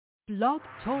Blog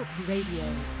Talk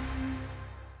Radio.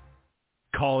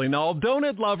 Calling all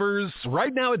donut lovers.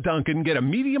 Right now at Dunkin', get a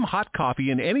medium hot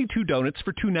coffee and any 2 donuts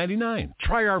for $2.99.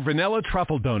 Try our vanilla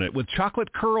truffle donut with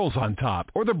chocolate curls on top,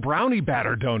 or the brownie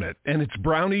batter donut and its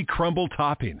brownie crumble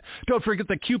topping. Don't forget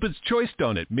the Cupid's Choice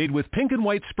donut made with pink and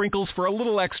white sprinkles for a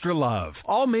little extra love.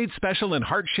 All made special and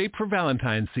heart-shaped for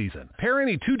Valentine's season. Pair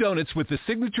any 2 donuts with the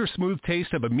signature smooth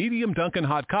taste of a medium Dunkin'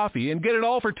 hot coffee and get it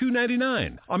all for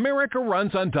 $2.99. America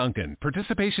runs on Dunkin'.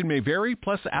 Participation may vary,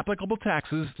 plus applicable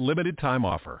taxes, limited time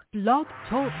offer. Blog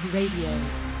Talk Radio.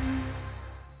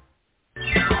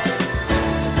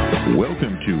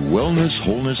 Welcome to Wellness,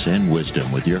 Wholeness, and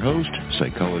Wisdom with your host,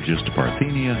 Psychologist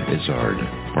Parthenia Izzard.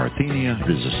 Parthenia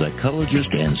is a psychologist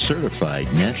and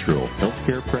certified natural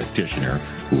healthcare practitioner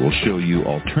who will show you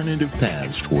alternative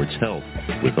paths towards health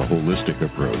with a holistic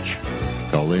approach.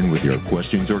 Call in with your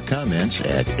questions or comments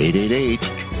at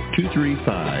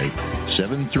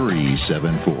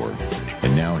 888-235-7374.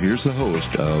 And now here's the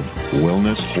host of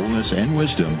Wellness, Wholeness, and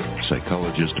Wisdom,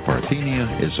 Psychologist Parthenia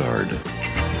Izzard.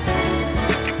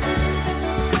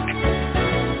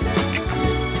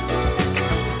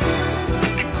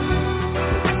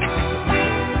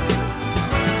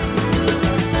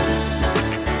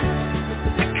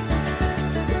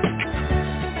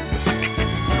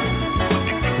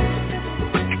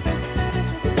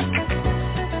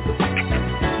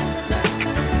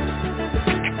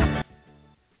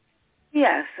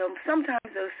 Yeah, so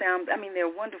sometimes those sounds, they're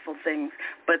wonderful things,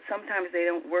 but sometimes they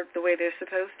don't work the way they're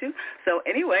supposed to. So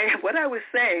anyway, what I was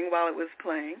saying while it was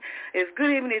playing is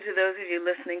good evening to those of you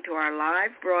listening to our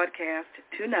live broadcast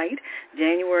tonight,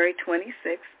 January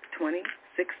 26th,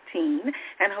 2016,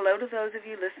 and hello to those of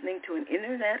you listening to an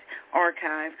internet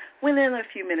archive within a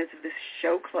few minutes of this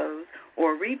show close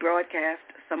or rebroadcast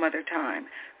some other time.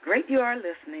 Great you are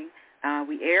listening.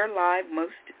 We air live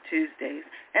most Tuesdays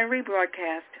and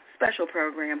rebroadcast special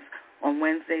programs on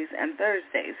Wednesdays and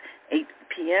Thursdays, 8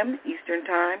 p.m. Eastern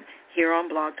Time, here on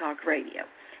Blog Talk Radio.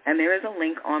 And there is a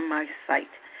link on my site.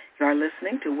 You are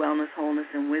listening to Wellness, Wholeness,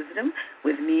 and Wisdom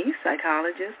with me,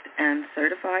 psychologist and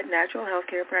certified natural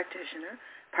healthcare practitioner,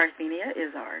 Parthenia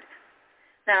Izzard.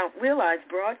 Now, realize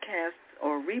broadcasts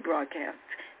or rebroadcasts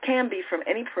can be from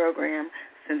any program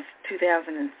since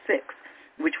 2006,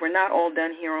 which were not all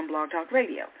done here on Blog Talk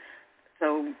Radio.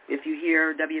 So if you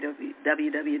hear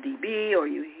WWDB or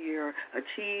you hear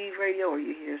Achieve Radio or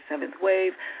you hear Seventh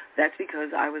Wave, that's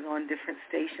because I was on different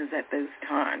stations at those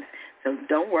times. So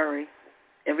don't worry.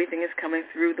 Everything is coming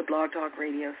through the Blog Talk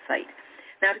Radio site.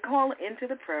 Now to call into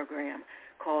the program,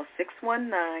 call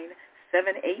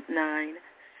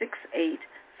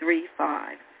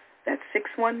 619-789-6835. That's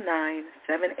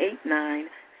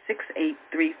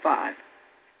 619-789-6835.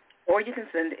 Or you can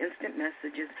send instant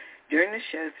messages during the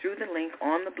show through the link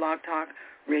on the Blog Talk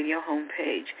Radio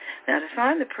homepage. Now, to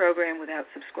find the program without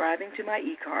subscribing to my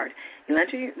e-card, you'll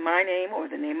enter my name or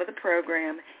the name of the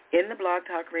program in the Blog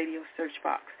Talk Radio search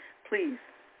box. Please,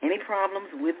 any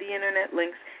problems with the Internet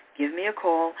links, give me a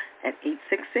call at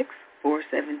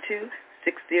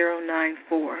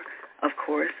 866-472-6094, of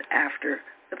course, after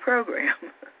the program.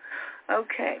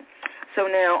 Okay. So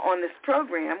now on this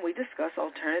program, we discuss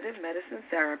alternative medicine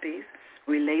therapies,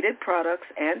 related products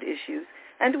and issues,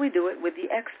 and we do it with the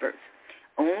experts.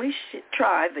 Only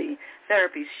try the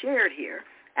therapies shared here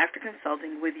after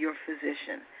consulting with your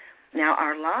physician. Now,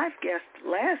 our live guest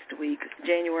last week,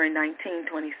 January 19,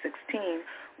 2016,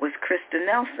 was Krista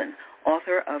Nelson,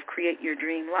 author of Create Your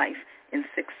Dream Life in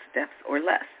 6 Steps or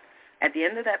Less. At the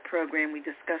end of that program, we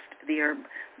discussed the herb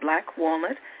black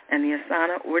walnut and the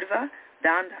asana urdhva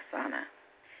dandasana.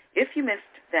 If you missed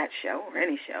that show or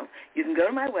any show, you can go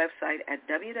to my website at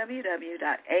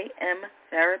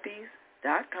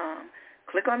www.amtherapies.com,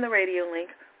 click on the radio link,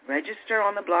 register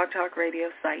on the Blog Talk Radio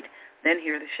site, then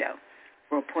hear the show.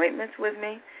 For appointments with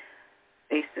me,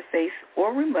 face-to-face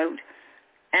or remote,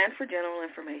 and for general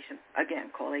information, again,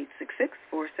 call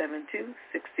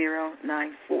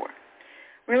 866-472-6094.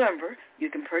 Remember, you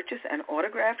can purchase an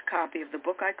autographed copy of the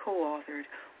book I co-authored,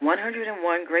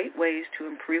 101 Great Ways to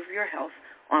Improve Your Health,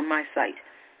 on my site.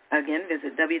 Again,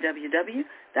 visit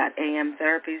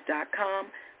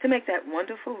www.amtherapies.com to make that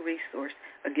wonderful resource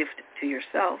a gift to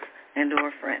yourself and or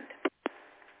a friend.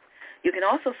 You can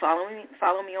also follow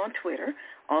me on Twitter,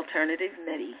 Alternative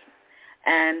Medi.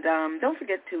 And don't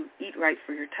forget to eat right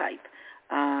for your type.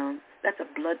 That's a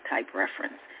blood type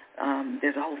reference.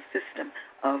 There's a whole system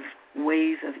of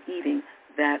ways of eating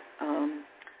that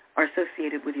are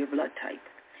associated with your blood type.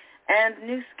 And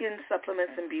new skin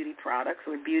supplements and beauty products,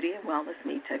 or beauty and wellness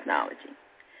meet technology.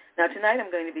 Now, tonight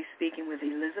I'm going to be speaking with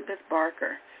Elizabeth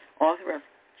Barker, author of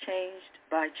Changed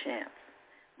by Chance.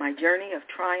 my journey of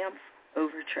triumph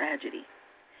over tragedy.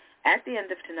 At the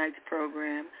end of tonight's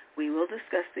program, we will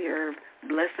discuss the herb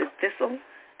Blessed Thistle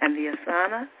and the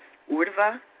asana,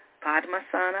 Urdhva,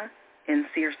 Padmasana, and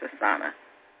Sirsasana.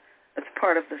 It's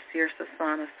part of the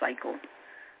Sirsasana cycle.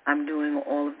 I'm doing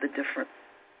all of the different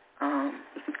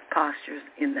postures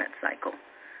in that cycle.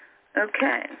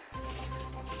 Okay.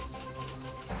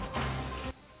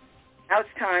 Now it's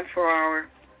time for our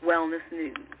wellness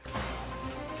news.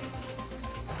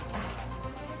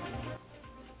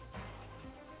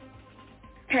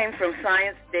 Came from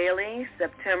Science Daily,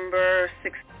 September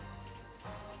 16th.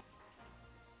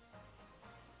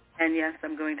 And yes,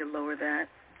 I'm going to lower that.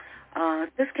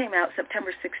 This came out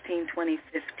September 16,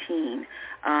 2015,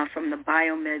 from the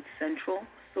Biomed Central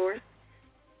source.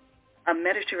 A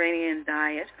Mediterranean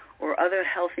diet or other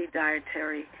healthy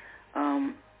dietary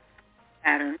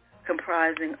pattern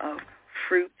comprising of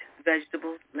fruit,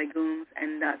 vegetables, legumes,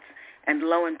 and nuts, and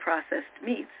low in processed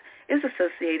meats is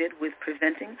associated with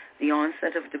preventing the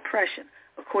onset of depression,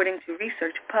 according to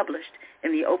research published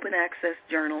in the open access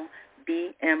journal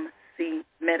BMC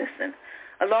Medicine.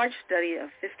 A large study of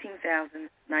 15,093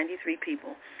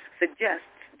 people suggests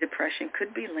depression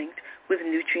could be linked with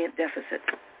nutrient deficit.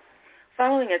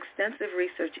 Following extensive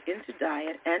research into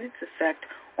diet and its effect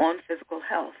on physical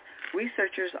health,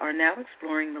 researchers are now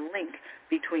exploring the link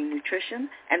between nutrition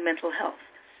and mental health.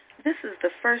 This is the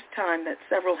first time that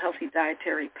several healthy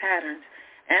dietary patterns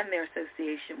and their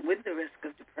association with the risk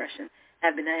of depression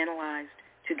have been analyzed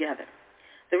together.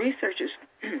 The researchers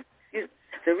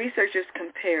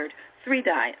compared 3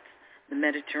 diets: the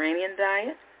Mediterranean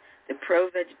diet, the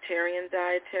pro-vegetarian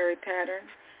dietary pattern,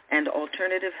 and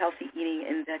Alternative Healthy Eating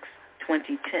Index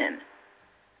 2010.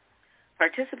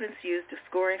 Participants used a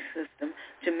scoring system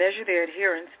to measure their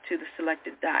adherence to the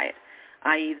selected diet,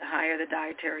 i.e. the higher the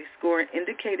dietary score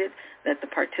indicated that the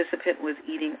participant was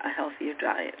eating a healthier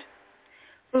diet.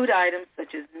 Food items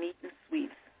such as meat and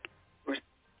sweets, or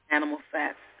animal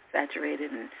fats,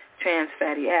 saturated and trans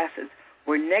fatty acids,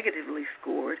 were negatively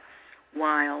scored,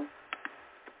 while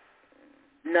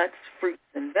nuts, fruits,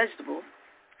 and vegetables,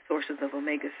 sources of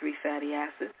omega-3 fatty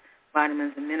acids,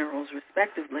 vitamins, and minerals,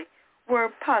 respectively, were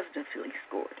positively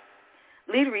scored.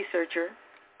 Lead researcher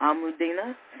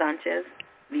Almudena Sanchez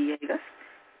Villegas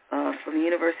from the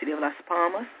University of Las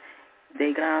Palmas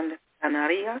de Gran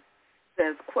Canaria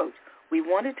says, quote, "We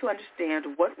wanted to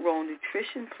understand what role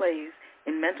nutrition plays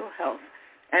in mental health,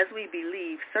 as we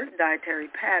believe certain dietary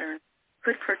patterns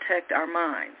could protect our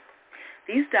minds.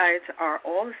 These diets are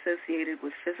all associated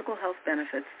with physical health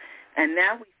benefits, and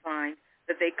now we find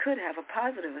that they could have a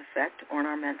positive effect on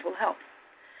our mental health.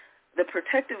 The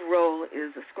protective role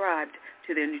is ascribed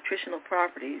to their nutritional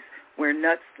properties, where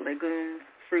nuts, legumes,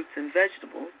 fruits, and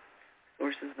vegetables,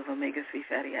 sources of omega-3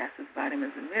 fatty acids,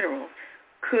 vitamins, and minerals,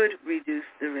 could reduce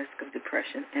the risk of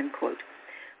depression," end quote.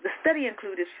 The study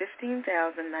included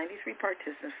 15,093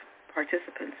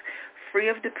 participants free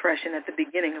of depression at the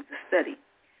beginning of the study.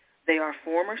 They are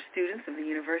former students of the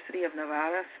University of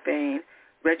Navarra, Spain,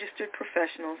 registered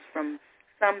professionals from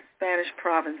some Spanish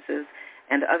provinces,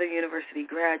 and other university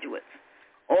graduates.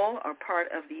 All are part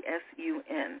of the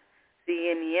SUN,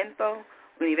 Seguimiento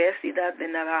Universidad de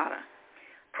Navarra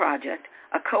project,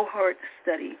 a cohort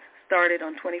study started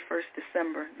on 21st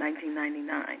December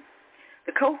 1999.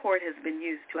 The cohort has been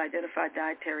used to identify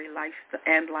dietary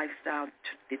and lifestyle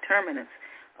determinants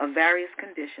of various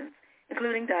conditions,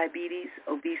 including diabetes,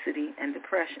 obesity, and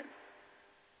depression.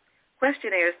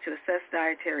 Questionnaires to assess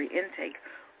dietary intake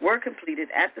were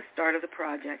completed at the start of the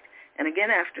project and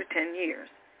again after 10 years.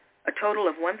 A total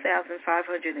of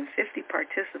 1,550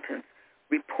 participants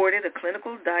reported a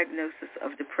clinical diagnosis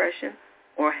of depression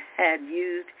or had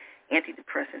used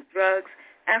antidepressant drugs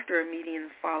after a median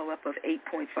follow-up of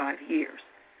 8.5 years.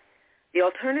 The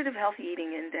Alternative Healthy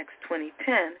Eating Index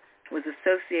 2010 was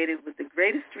associated with the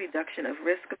greatest reduction of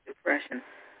risk of depression,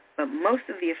 but most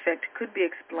of the effect could be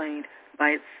explained by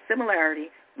its similarity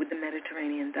with the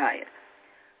Mediterranean diet.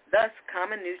 Thus,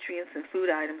 common nutrients in food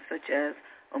items such as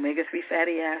omega-3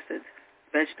 fatty acids,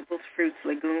 vegetables, fruits,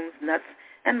 legumes, nuts,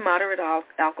 and moderate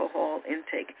alcohol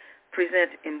intake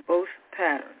present in both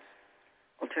patterns,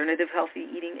 Alternative Healthy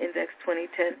Eating Index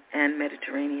 2010 and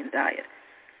Mediterranean diet,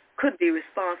 could be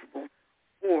responsible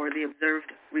for the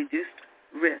observed reduced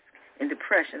risk in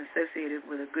depression associated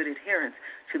with a good adherence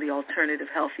to the Alternative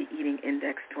Healthy Eating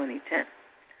Index 2010.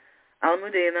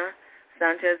 Almudena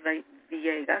Sanchez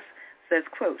Villegas says,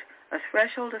 quote, "A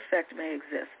threshold effect may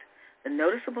exist. The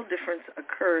noticeable difference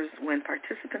occurs when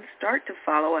participants start to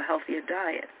follow a healthier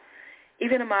diet.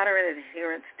 Even a moderate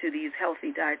adherence to these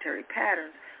healthy dietary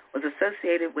patterns was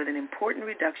associated with an important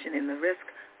reduction in the risk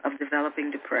of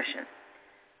developing depression.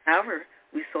 However,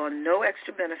 we saw no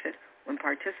extra benefit when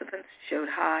participants showed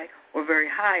high or very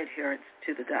high adherence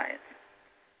to the diets.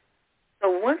 So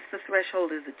once the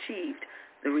threshold is achieved,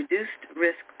 the reduced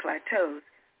risk plateaus,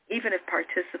 even if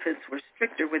participants were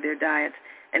stricter with their diets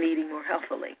and eating more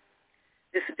healthily.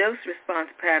 This dose-response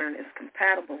pattern is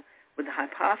compatible with the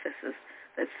hypothesis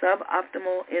that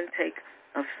suboptimal intake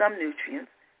of some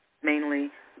nutrients,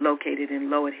 mainly located in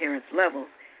low adherence levels,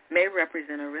 may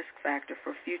represent a risk factor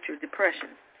for future depression.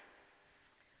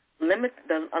 A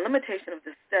limitation of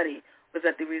the study was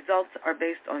that the results are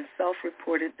based on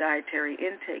self-reported dietary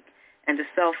intake and a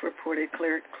self-reported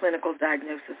clinical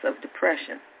diagnosis of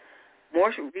depression. More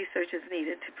research is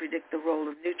needed to predict the role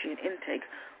of nutrient intake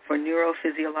for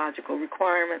neurophysiological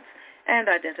requirements and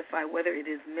identify whether it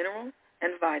is minerals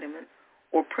and vitamins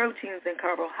or proteins and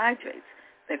carbohydrates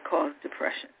that cause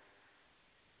depression.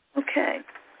 Okay.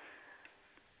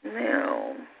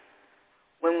 Now,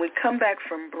 when we come back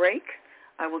from break,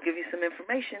 I will give you some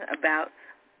information about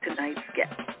tonight's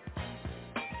guest.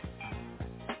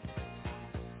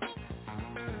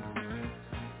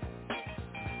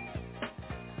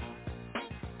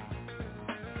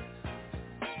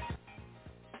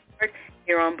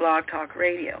 Here on Blog Talk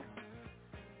Radio.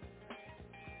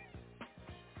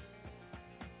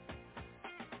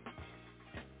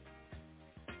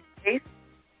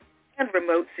 And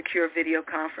remote secure video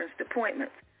conference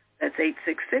appointments. That's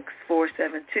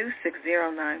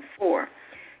 866-472-6094.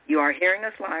 You are hearing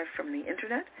us live from the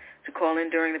Internet. To call in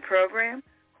during the program,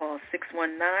 call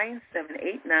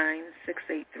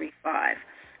 619-789-6835.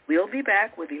 We'll be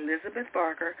back with Elizabeth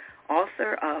Barker,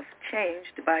 author of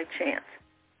Changed by Chance,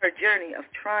 her journey of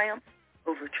triumph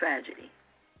over tragedy.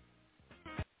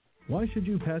 Why should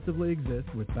you passively exist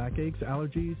with backaches,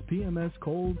 allergies, PMS,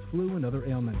 colds, flu, and other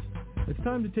ailments? It's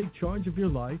time to take charge of your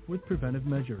life with preventive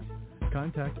measures.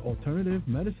 Contact Alternative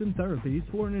Medicine Therapies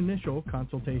for an initial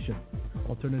consultation.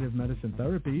 Alternative Medicine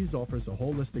Therapies offers a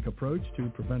holistic approach to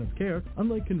preventive care,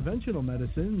 unlike conventional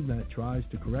medicine that tries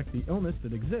to correct the illness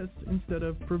that exists instead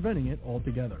of preventing it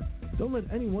altogether. Don't let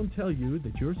anyone tell you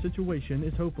that your situation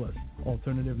is hopeless.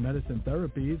 Alternative medicine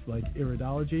therapies like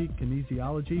iridology,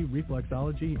 kinesiology,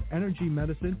 reflexology, energy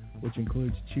medicine, which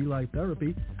includes chi light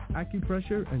therapy,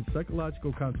 acupressure, and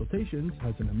psychological consultations,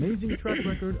 has an amazing track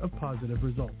record of positive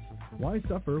results. Why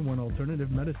suffer when Alternative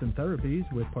Medicine Therapies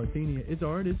with Parthenia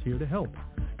Izzard is here to help?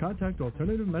 Contact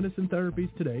Alternative Medicine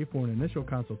Therapies today for an initial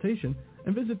consultation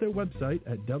and visit their website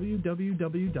at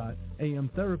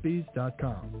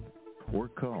www.amtherapies.com. Or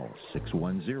call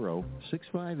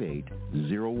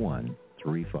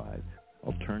 610-658-0135.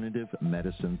 Alternative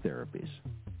Medicine Therapies.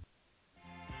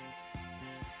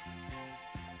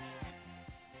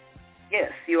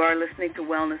 Yes, you are listening to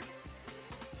Wellness.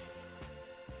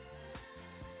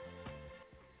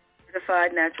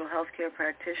 Certified natural health care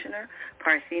practitioner,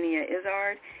 Parthenia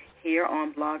Izzard, here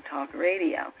on Blog Talk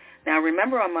Radio. Now,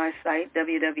 remember on my site,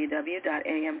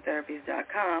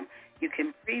 www.amtherapies.com, you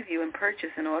can preview and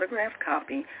purchase an autographed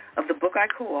copy of the book I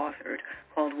co-authored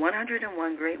called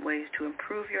 101 Great Ways to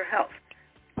Improve Your Health.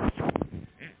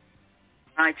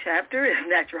 My chapter is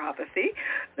naturopathy.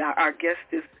 Now, our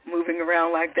guest is moving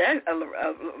around like that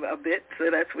a bit, so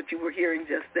that's what you were hearing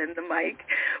just then, the mic.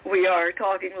 We are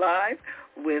talking live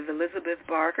with Elizabeth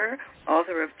Barker,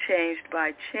 author of Changed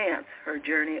by Chance, her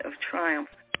journey of triumph.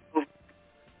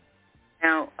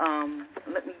 Now,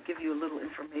 let me give you a little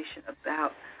information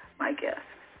about my guest.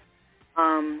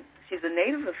 She's a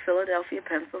native of Philadelphia,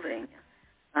 Pennsylvania,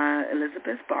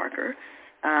 Elizabeth Barker.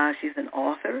 She's an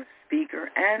author, speaker,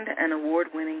 and an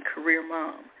award-winning career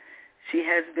mom. She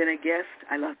has been a guest,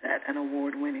 I love that, an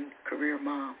award-winning career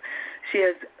mom. She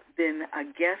has been a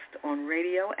guest on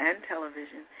radio and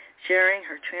television, sharing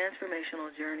her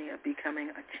transformational journey of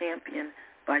becoming a champion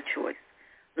by choice.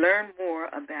 Learn more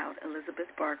about Elizabeth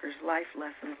Barker's life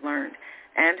lessons learned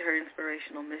and her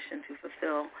inspirational mission to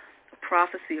fulfill the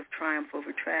prophecy of triumph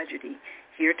over tragedy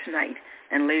here tonight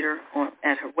and later on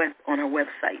her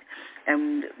website.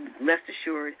 And rest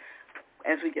assured,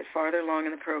 as we get farther along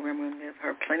in the program, we'll give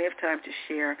her plenty of time to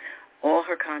share all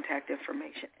her contact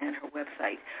information and her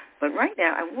website. But right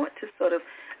now, I want to sort of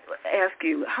ask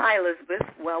you, hi, Elizabeth,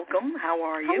 welcome. How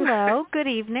are you? Hello, good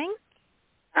evening.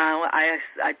 I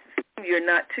assume you're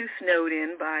not too snowed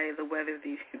in by the weather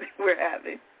we're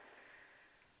having.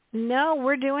 No,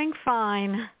 we're doing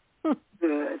fine.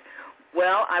 Good.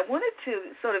 Well, I wanted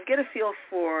to sort of get a feel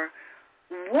for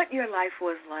what your life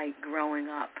was like growing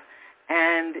up.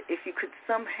 And if you could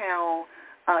somehow,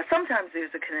 sometimes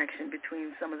there's a connection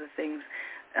between some of the things,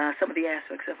 some of the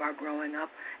aspects of our growing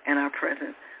up and our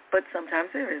present. but sometimes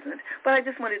there isn't. But I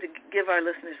just wanted to give our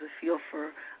listeners a feel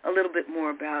for a little bit more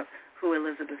about who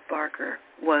Elizabeth Barker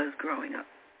was growing up.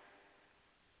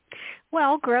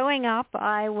 Well, growing up,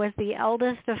 I was the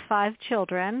eldest of 5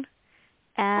 children,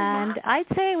 and I'd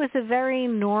say it was a very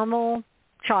normal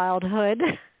childhood,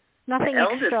 nothing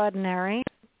extraordinary.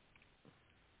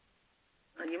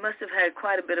 You must have had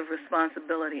quite a bit of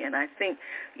responsibility, and I think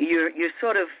you're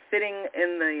sort of fitting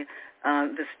in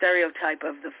the stereotype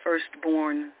of the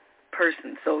firstborn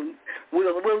person. So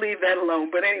we'll leave that alone.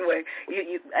 But anyway,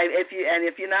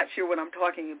 if you're not sure what I'm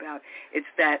talking about, it's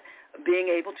that being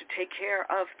able to take care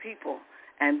of people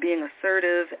and being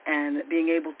assertive and being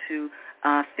able to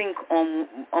think on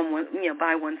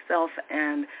by oneself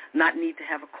and not need to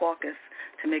have a caucus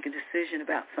to make a decision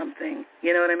about something.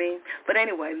 You know what I mean? But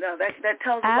anyway, no, that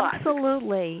tells a lot.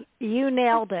 Absolutely. You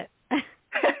nailed it.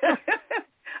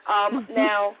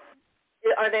 Now,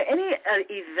 are there any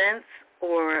events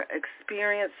or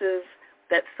experiences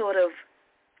that sort of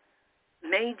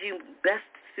made you best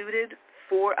suited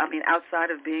for, outside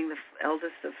of being the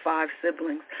eldest of 5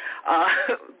 siblings,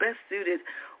 best suited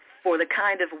for the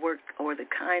kind of work or the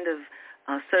kind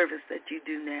of service that you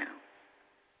do now?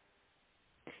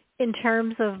 In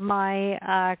terms of my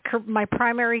my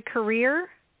primary career?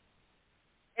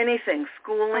 Anything,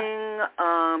 schooling,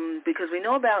 because we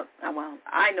know about,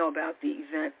 I know about the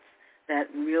events that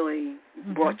really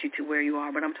brought you to where you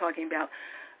are, but I'm talking about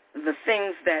the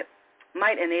things that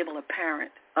might enable a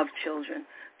parent of children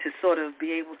to sort of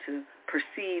be able to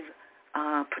perceive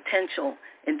potential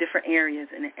in different areas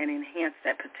and enhance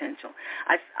that potential.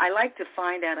 I like to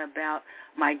find out about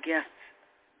my guests'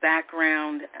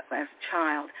 background as a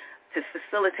child to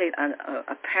facilitate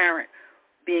a parent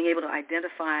being able to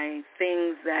identify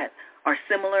things that are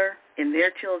similar in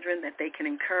their children that they can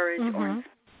encourage or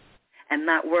and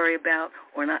not worry about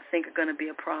or not think are going to be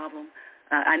a problem.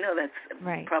 I know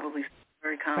that's probably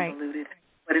very convoluted,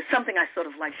 but it's something I sort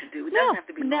of like to do. It doesn't have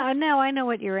to be long. No, I know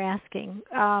what you're asking.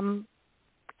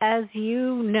 As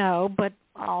you know, but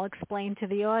I'll explain to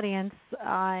the audience,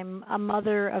 I'm a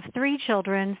mother of 3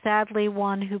 children, sadly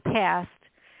one who passed,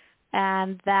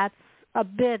 and that's a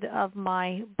bit of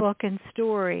my book and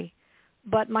story.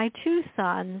 But my 2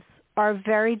 sons are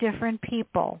very different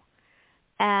people,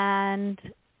 and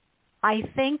I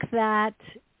think that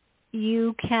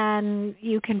you can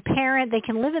parent, they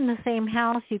can live in the same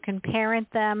house, you can parent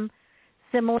them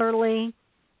similarly,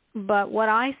 but what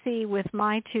I see with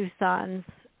my 2 sons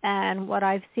and what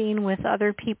I've seen with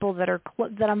other people that are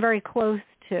that I'm very close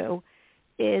to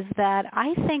is that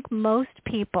I think most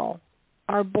people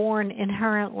are born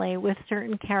inherently with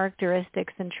certain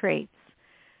characteristics and traits.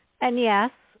 And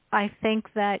yes, I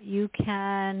think that you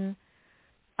can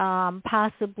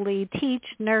possibly teach,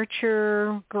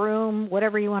 nurture, groom,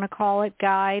 whatever you want to call it,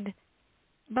 guide.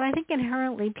 But I think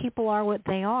inherently people are what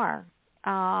they are.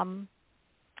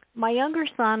 My younger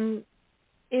son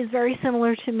is very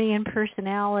similar to me in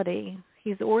personality.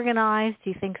 He's organized,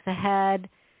 he thinks ahead,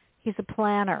 he's a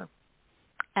planner.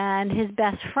 And his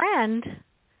best friend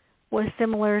was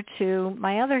similar to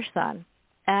my other son.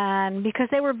 And because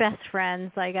they were best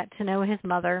friends, I got to know his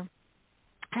mother.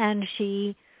 And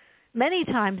she many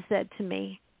times said to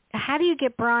me, how do you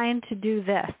get Brian to do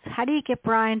this? How do you get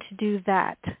Brian to do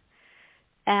that?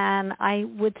 And I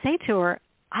would say to her,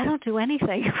 I don't do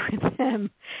anything with him.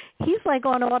 He's like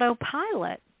on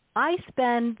autopilot. I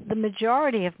spend the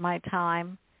majority of my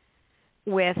time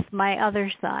with my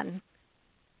other son,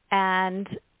 and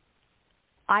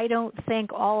I don't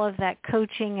think all of that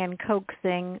coaching and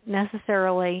coaxing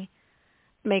necessarily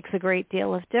makes a great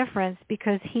deal of difference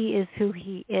because he is who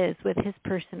he is with his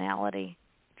personality,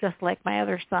 just like my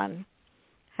other son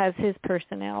has his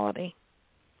personality.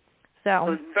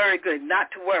 So it's very good. Not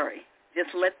to worry.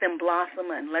 Just let them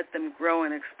blossom and let them grow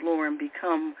and explore and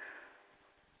become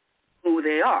who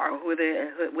they are,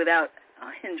 without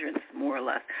hindrance, more or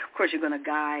less. Of course, you're going to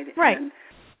guide. Right.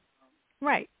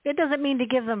 Right. It doesn't mean to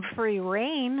give them free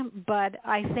rein, but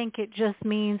I think it just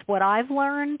means what I've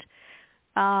learned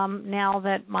now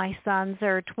that my sons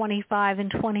are 25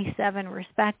 and 27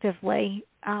 respectively,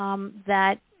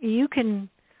 that you can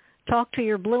talk to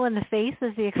your blue in the face,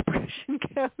 as the expression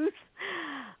goes,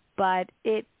 but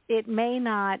it may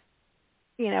not,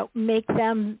 make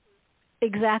them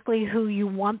exactly who you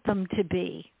want them to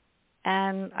be.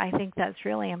 And I think that's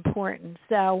really important.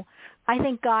 So I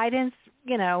think guidance,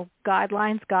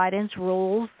 guidelines, guidance,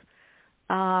 rules,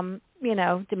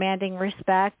 demanding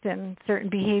respect and certain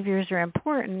behaviors are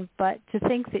important, but to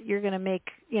think that you're going to make,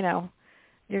 you're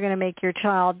going to make your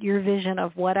child your vision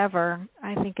of whatever,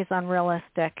 I think is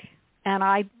unrealistic. And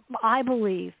I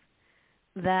believe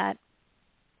that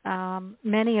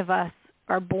many of us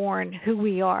are born who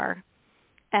we are.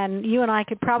 And you and I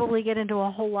could probably get into a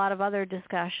whole lot of other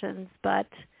discussions, but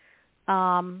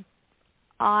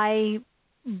I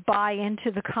buy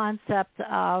into the concept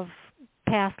of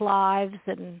past lives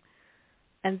and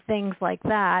things like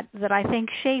that I think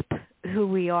shape who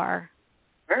we are.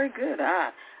 Very good.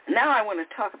 Now I want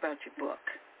to talk about your book.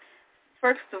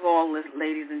 First of all,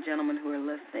 ladies and gentlemen who are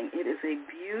listening, it is a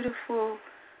beautiful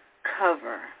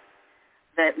cover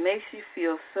that makes you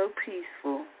feel so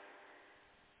peaceful.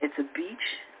 It's a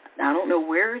beach. I don't know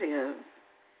where it is.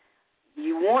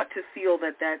 You want to feel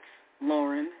that that's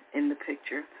Lauren in the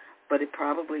picture, but it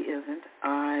probably isn't.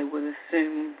 I would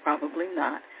assume probably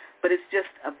not. But it's just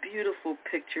a beautiful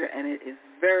picture, and it is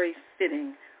very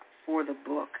fitting for the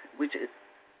book, which is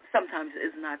sometimes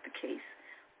is not the case.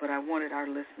 But I wanted our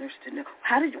listeners to know.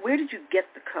 Where did you get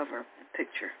the cover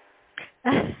picture?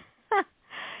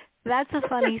 That's a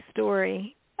funny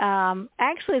story.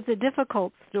 Actually, it's a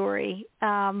difficult story.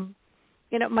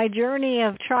 My journey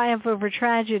of triumph over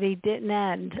tragedy didn't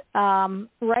end.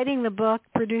 Writing the book,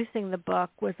 producing the book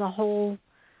was a whole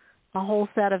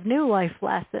set of new life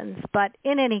lessons. But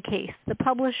in any case, the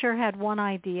publisher had one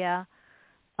idea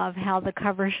of how the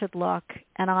cover should look,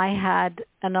 and I had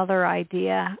another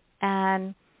idea.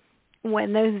 And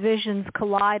when those visions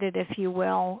collided, if you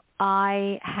will,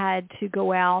 I had to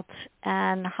go out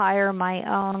and hire my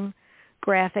own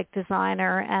graphic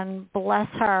designer, and bless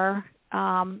her,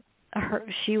 I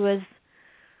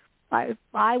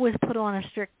was put on a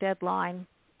strict deadline,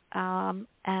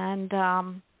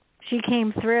 and she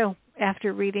came through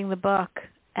after reading the book,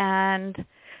 and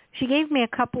she gave me a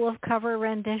couple of cover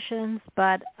renditions,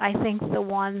 but I think the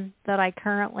one that I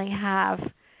currently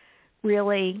have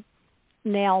really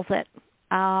nails it.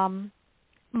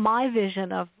 My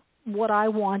vision of what I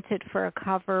wanted for a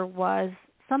cover was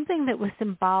something that was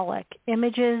symbolic,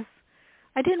 images.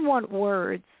 I didn't want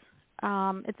words.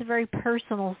 It's a very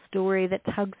personal story that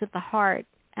tugs at the heart,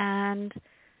 and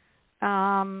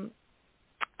I'm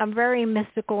very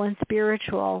mystical and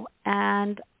spiritual,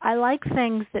 and I like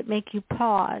things that make you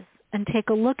pause and take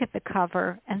a look at the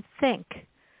cover and think,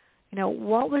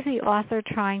 what was the author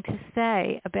trying to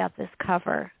say about this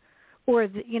cover? Or,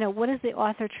 what is the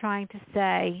author trying to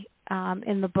say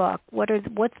in the book?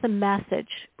 What's the message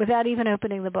without even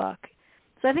opening the book?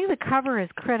 So I think the cover is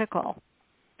critical.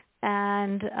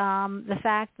 And the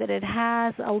fact that it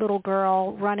has a little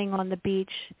girl running on the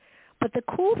beach. But the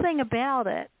cool thing about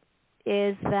it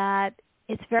is that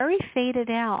it's very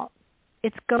faded out.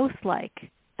 It's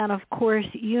ghost-like. And, of course,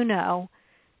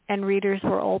 and readers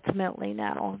will ultimately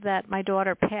know that my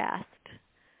daughter passed.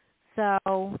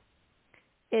 So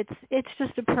it's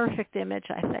just a perfect image,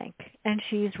 I think. And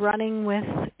she's running with,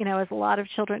 as a lot of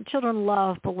children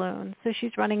love balloons. So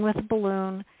she's running with a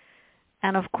balloon.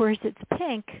 And, of course, it's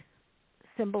pink,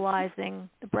 symbolizing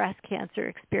the breast cancer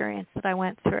experience that I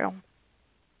went through.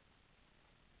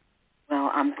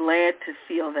 Well, I'm glad to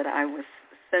feel that I was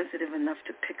sensitive enough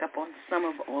to pick up on some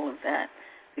of all of that,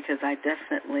 because I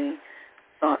definitely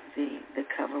thought the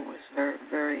cover was very,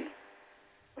 very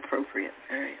appropriate,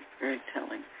 very, very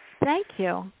telling. Thank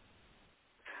you.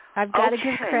 I've got to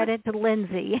give credit to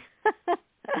Lindsay.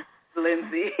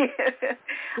 Lindsay.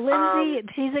 Lindsay,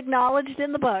 she's acknowledged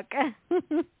in the book.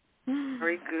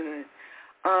 Very good.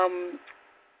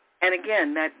 And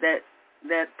again,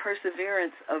 that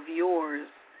perseverance of yours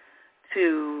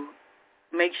to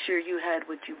make sure you had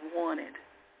what you wanted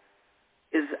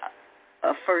is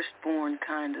a firstborn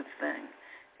kind of thing.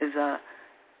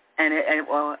 And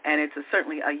it's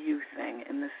certainly a you thing,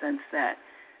 in the sense that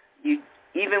you,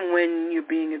 even when you're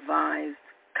being advised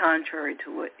contrary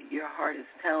to what your heart is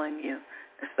telling you,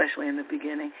 especially in the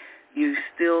beginning, you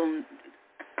still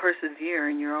persevere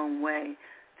in your own way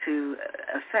to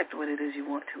affect what it is you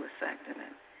want to affect in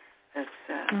it. That's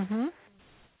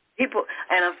people,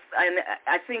 and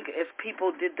I think if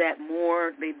people did that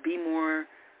more, they'd be more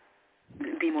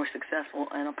successful,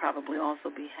 and will probably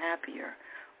also be happier.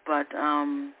 But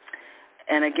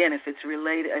and again, if it's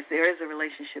related, if there is a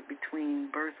relationship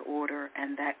between birth order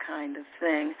and that kind of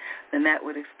thing, then that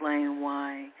would explain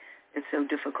why it's so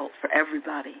difficult for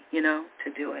everybody, to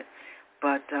do it.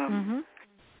 But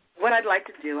what I'd like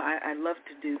to do, I love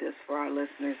to do this for our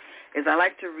listeners, is I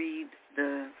like to read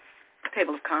the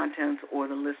table of contents or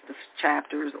the list of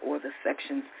chapters or the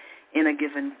sections in a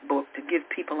given book to give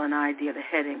people an idea, the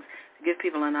headings, to give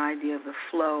people an idea of the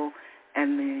flow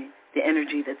and the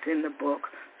energy that's in the book.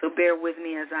 So bear with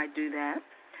me as I do that.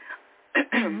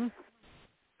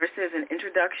 First is an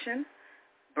introduction,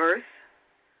 birth,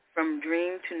 from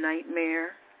dream to nightmare,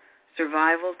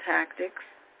 survival tactics,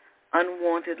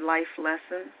 unwanted life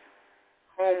lessons,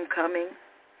 Homecoming.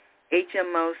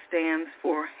 HMO stands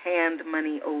for Hand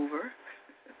Money Over.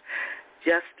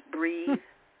 Just Breathe.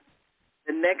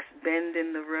 The Next Bend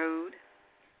in the Road.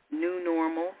 New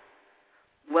Normal.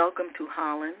 Welcome to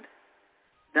Holland.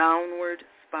 Downward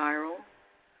Spiral.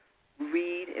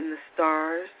 Read in the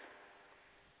Stars.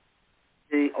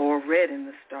 Or Read in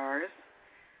the Stars.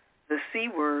 The C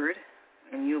Word,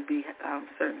 and you'll be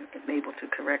certain able to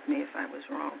correct me if I was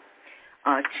wrong.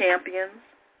 Champions.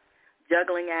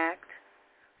 Juggling Act.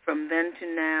 From Then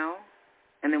to Now.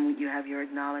 And then you have your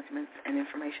acknowledgments and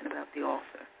information about the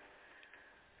author.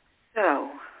 So,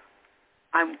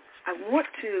 I want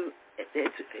to,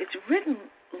 it's written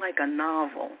like a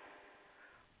novel,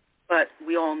 but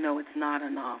we all know it's not a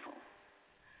novel.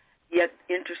 Yet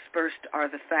interspersed are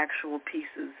the factual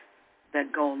pieces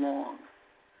that go along.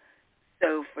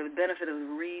 So for the benefit of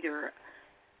the reader,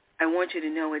 I want you to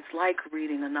know it's like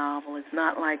reading a novel. It's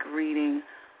not like reading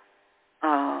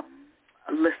a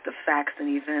list of facts and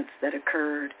events that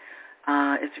occurred.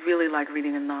 It's really like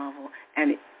reading a novel.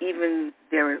 And even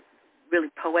there are really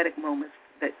poetic moments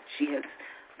that she has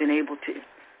been able to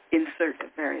insert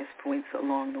at various points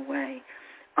along the way.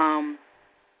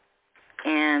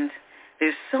 And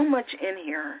there's so much in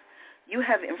here. You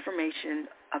have information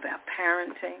about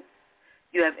parenting.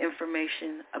 You have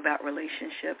information about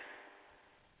relationships,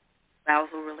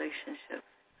 spousal relationships,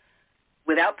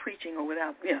 without preaching or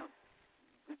without,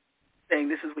 saying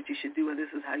this is what you should do or this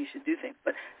is how you should do things.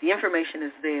 But the information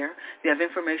is there. You have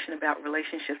information about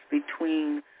relationships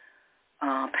between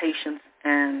patients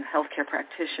and healthcare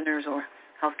practitioners or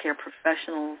healthcare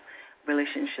professionals,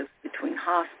 relationships between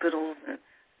hospitals and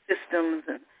systems.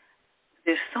 And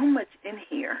there's so much in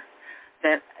here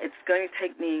that it's going to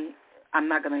take me, I'm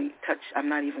not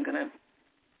even going to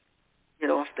get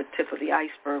off the tip of the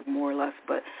iceberg, more or less,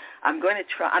 but I'm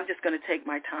just going to take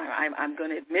my time. I'm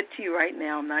going to admit to you right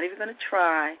now, I'm not even going to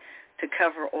try to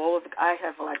cover all of I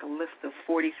have like a list of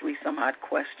 43 some odd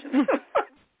questions.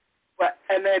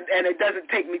 And it doesn't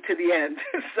take me to the end.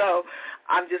 So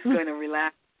I'm just going to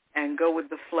relax and go with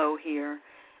the flow here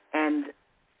and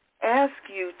ask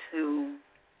you to,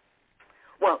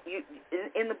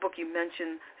 in the book you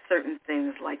mention certain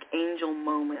things like angel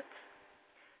moments.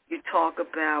 You talk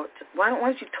about, why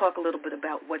don't you talk a little bit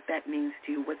about what that means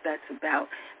to you, what that's about,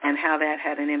 and how that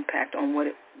had an impact on what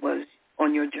it was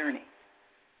on your journey?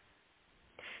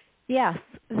 Yes,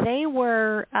 there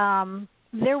were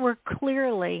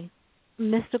clearly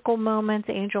mystical moments,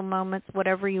 angel moments,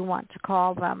 whatever you want to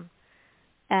call them,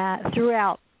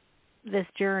 throughout this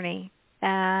journey.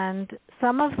 And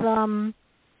some of them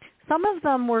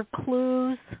were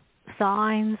clues,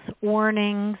 signs,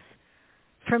 warnings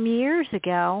from years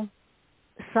ago.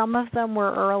 Some of them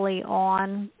were early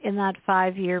on in that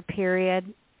 5-year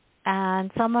period,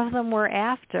 and some of them were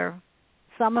after.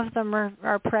 Some of them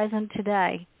are present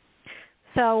today.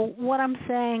 So what I'm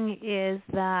saying is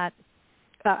that,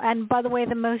 and by the way,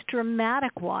 the most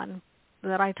dramatic one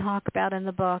that I talk about in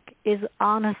the book is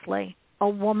honestly a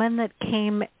woman that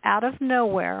came out of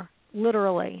nowhere,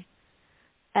 literally,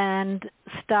 and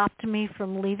stopped me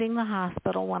from leaving the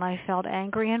hospital when I felt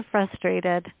angry and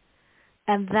frustrated,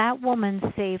 and that woman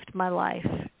saved my life.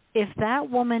 If that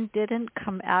woman didn't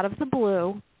come out of the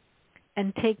blue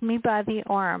and take me by the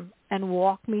arm and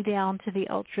walk me down to the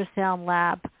ultrasound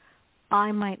lab,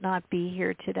 I might not be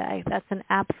here today. That's an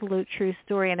absolute true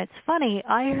story. And it's funny,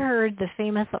 I heard the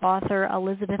famous author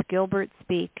Elizabeth Gilbert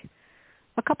speak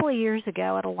a couple of years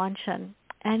ago at a luncheon,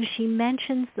 and she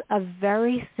mentions a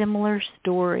very similar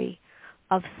story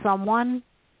of someone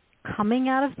coming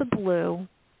out of the blue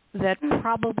that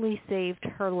probably saved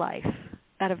her life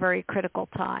at a very critical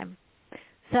time.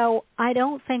 So I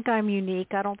don't think I'm unique.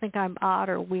 I don't think I'm odd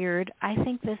or weird. I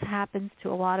think this happens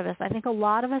to a lot of us. I think a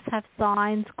lot of us have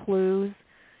signs, clues,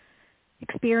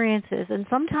 experiences, and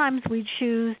sometimes we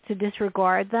choose to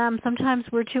disregard them. Sometimes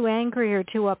we're too angry or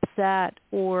too upset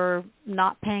or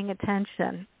not paying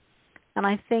attention. And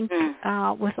I think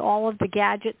with all of the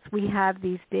gadgets we have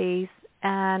these days,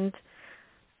 and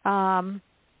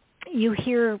you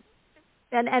hear,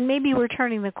 and maybe we're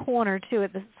turning the corner too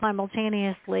at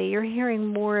simultaneously, you're hearing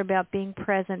more about being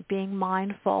present, being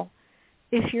mindful.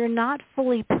 If you're not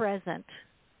fully present,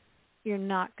 you're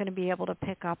not going to be able to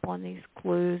pick up on these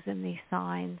clues and these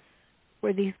signs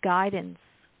or these guidance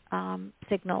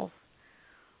signals.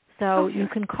 So you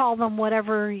can call them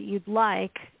whatever you'd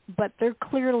like, but they're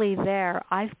clearly there.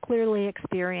 I've clearly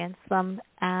experienced them,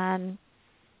 and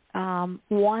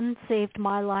one saved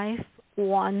my life,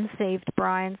 one saved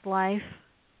Brian's life.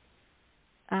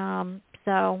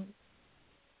 So,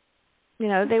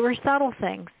 they were subtle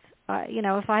things.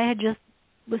 If I had just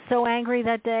was so angry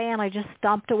that day, and I just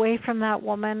stomped away from that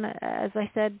woman. As I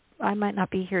said, I might not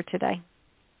be here today.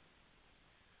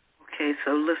 Okay,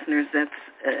 so listeners, that's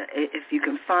if you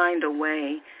can find a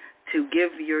way to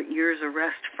give your ears a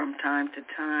rest from time to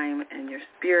time and your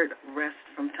spirit rest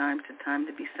from time to time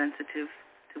to be sensitive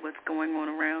to what's going on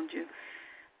around you,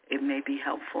 it may be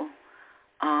helpful.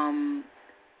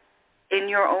 In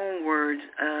your own words,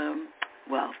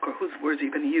 well, of course, whose words are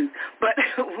you going to use? But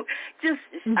just,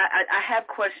 I have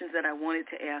questions that I wanted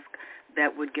to ask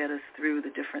that would get us through the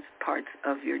different parts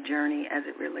of your journey as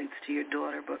it relates to your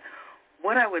daughter. But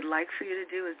what I would like for you to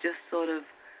do is just sort of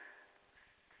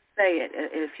say it,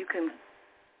 if you can,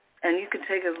 and you can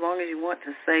take as long as you want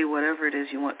to say whatever it is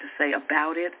you want to say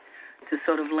about it, to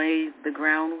sort of lay the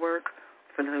groundwork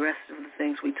for the rest of the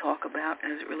things we talk about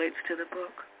as it relates to the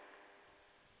book.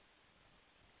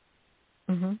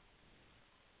 Mm-hmm.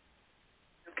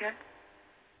 Okay.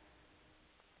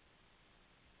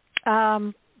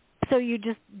 So you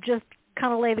just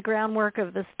kind of lay the groundwork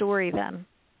of the story then?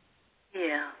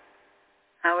 Yeah.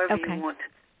 However okay. you want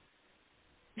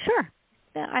to. Sure.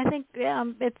 I think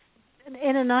it's,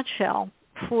 in a nutshell,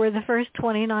 for the first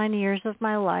 29 years of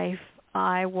my life,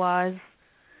 I was,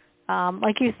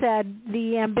 like you said,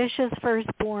 the ambitious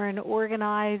firstborn,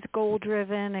 organized,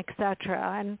 goal-driven,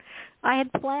 etc. And I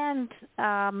had planned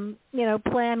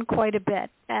quite a bit.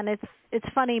 And it's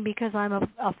funny because I'm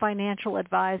a financial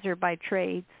advisor by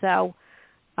trade. So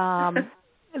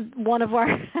one of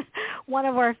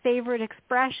our favorite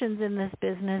expressions in this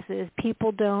business is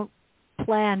people don't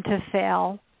plan to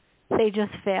fail, they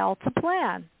just fail to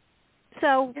plan.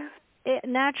 So it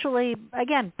naturally,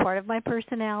 again, part of my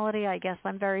personality, I guess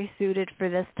I'm very suited for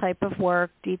this type of work,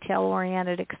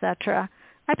 detail-oriented, etc.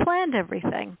 I planned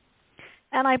everything.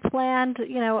 And I planned,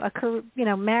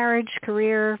 marriage,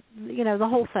 career, the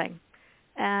whole thing.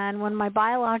 And when my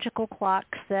biological clock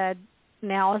said,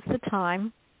 now is the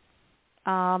time,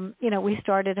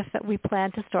 we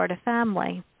planned to start a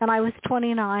family. And I was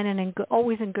 29 and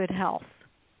always in good health.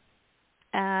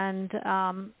 And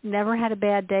never had a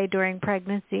bad day during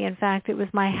pregnancy. In fact, it was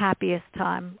my happiest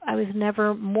time. I was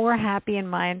never more happy in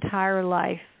my entire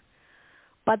life.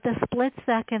 But the split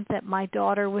second that my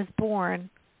daughter was born,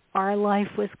 our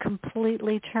life was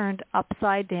completely turned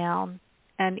upside down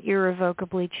and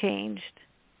irrevocably changed.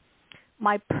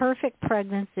 My perfect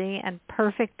pregnancy and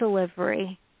perfect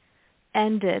delivery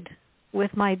ended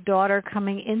with my daughter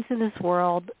coming into this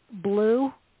world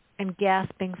blue and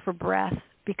gasping for breath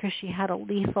because she had a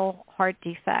lethal heart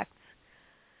defect.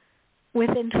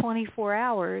 Within 24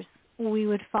 hours, we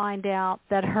would find out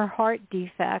that her heart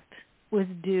defect was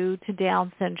due to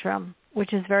Down syndrome,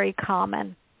 which is very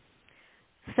common.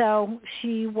 So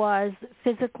she was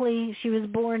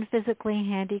born physically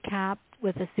handicapped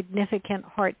with a significant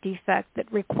heart defect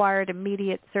that required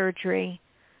immediate surgery.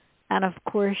 And of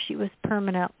course, she was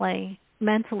permanently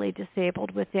mentally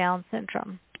disabled with Down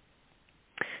syndrome.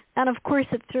 And of course,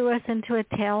 it threw us into a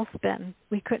tailspin.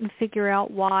 We couldn't figure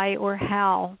out why or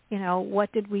how.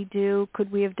 What did we do?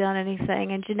 Could we have done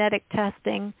anything? And genetic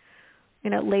testing,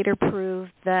 later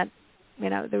proved that,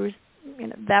 there was,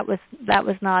 that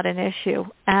was not an issue.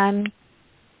 And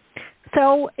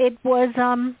so it was,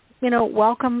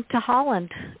 welcome to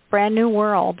Holland, brand new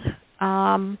world.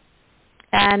 And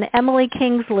Emily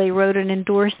Kingsley wrote an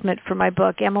endorsement for my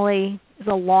book. Emily is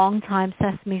a longtime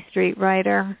Sesame Street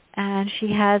writer, and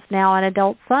she has now an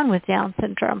adult son with Down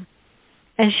syndrome.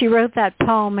 And she wrote that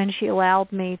poem, and she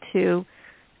allowed me to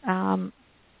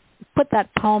put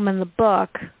that poem in the book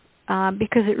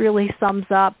because it really sums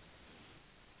up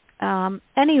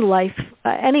any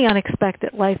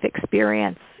unexpected life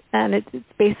experience. And it's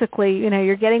basically,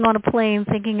 you're getting on a plane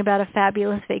thinking about a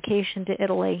fabulous vacation to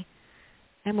Italy.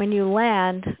 And when you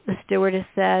land, the stewardess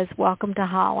says, "Welcome to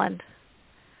Holland."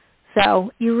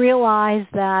 So you realize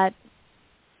that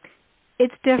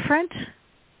it's different,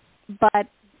 but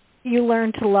you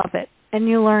learn to love it, and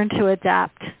you learn to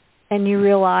adapt, and you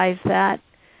realize that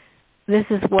this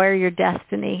is where your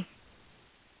destiny,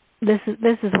 this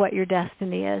is what your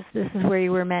destiny is. This is where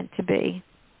you were meant to be.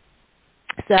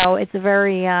 So it's a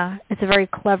very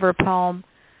clever poem,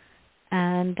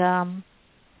 and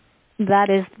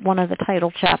that is one of the title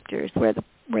chapters where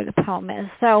the poem is.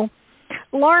 So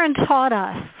Lauren taught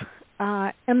us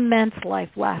immense life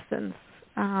lessons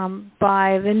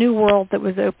by the new world that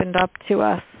was opened up to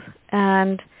us.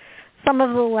 And some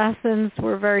of the lessons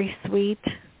were very sweet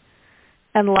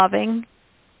and loving,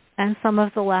 and some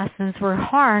of the lessons were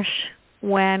harsh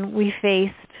when we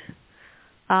faced,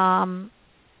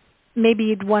 maybe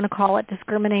you'd want to call it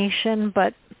discrimination,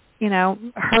 but,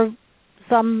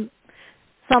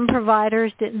 some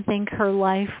providers didn't think her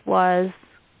life was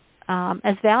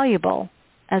as valuable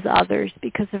as others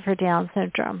because of her Down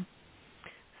syndrome.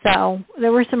 So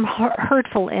there were some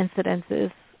hurtful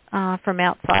incidences from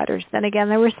outsiders. Then again,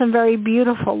 there were some very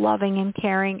beautiful, loving, and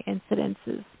caring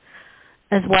incidences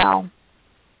as well.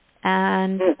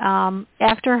 And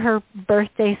after her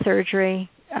birthday surgery,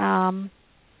 there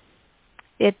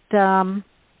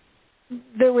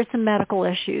were some medical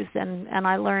issues, and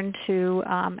I learned to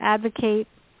advocate,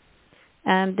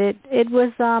 and it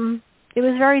was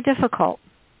very difficult.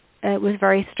 It was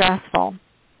very stressful.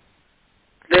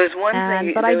 There's one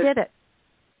thing, but I did it.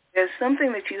 There's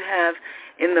something that you have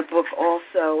in the book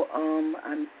also.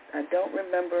 I don't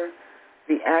remember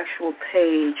the actual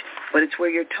page, but it's where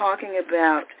you're talking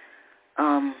about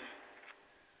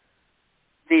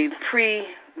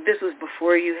this was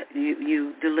before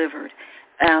you delivered,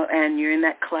 and you're in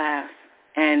that class,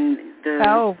 and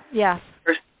the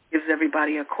person gives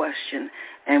everybody a question,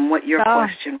 and what your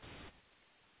question.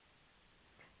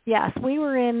 Yes, we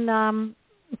were in,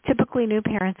 typically new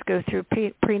parents go through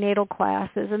prenatal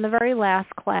classes, and the very last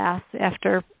class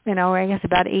after, I guess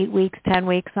about 8 weeks, 10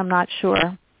 weeks, I'm not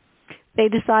sure, they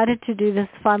decided to do this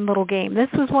fun little game.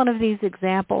 This was one of these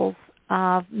examples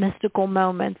of mystical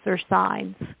moments or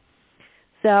signs.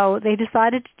 So they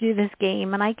decided to do this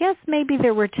game, and I guess maybe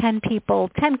there were 10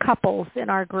 couples in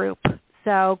our group.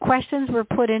 So questions were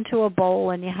put into a bowl,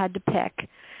 and you had to pick.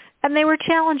 And they were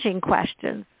challenging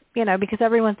questions, because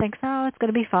everyone thinks, it's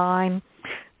going to be fine.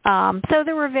 So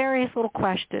there were various little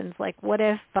questions, like what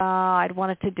if I'd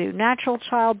wanted to do natural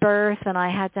childbirth and I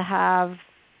had to have,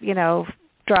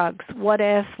 drugs? What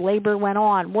if labor went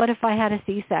on? What if I had a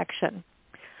C-section?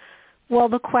 Well,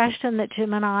 the question that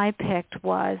Jim and I picked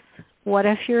was, what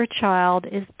if your child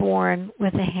is born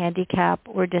with a handicap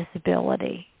or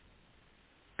disability?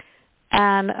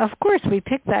 And, of course, we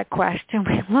picked that question.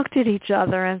 We looked at each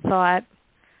other and thought,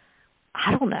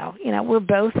 I don't know, we're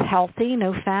both healthy,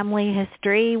 no family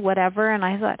history, whatever. And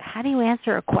I thought, how do you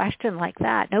answer a question like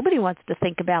that? Nobody wants to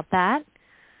think about that.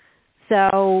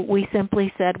 So we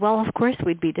simply said, well, of course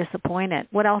we'd be disappointed.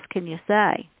 What else can you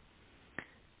say?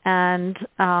 And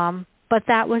but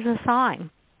that was a sign.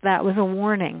 That was a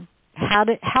warning.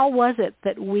 How was it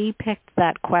that we picked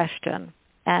that question?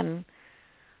 And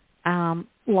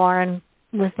Lauren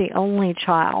was the only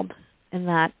child in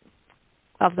that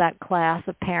class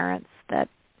of parents that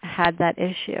had that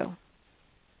issue.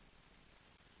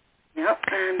 Yep.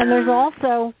 And there's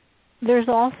also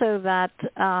that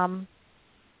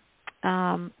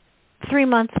 3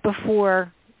 months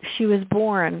before she was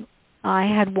born, I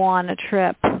had won a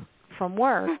trip from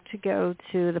work to go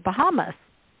to the Bahamas.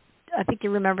 I think you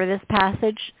remember this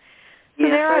passage. So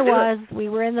yes, there I was. We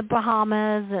were in the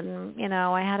Bahamas, and,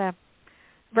 I had a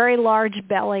very large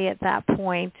belly at that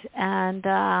point, and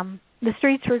the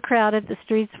streets were crowded, the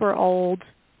streets were old,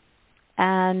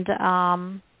 and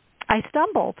I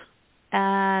stumbled,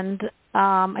 and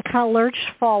I kind of lurched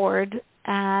forward,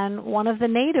 and one of the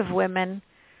native women,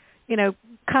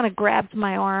 kind of grabbed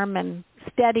my arm and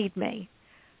steadied me.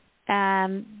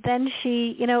 And then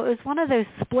she, it was one of those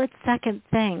split-second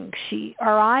things.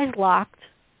 Our eyes locked,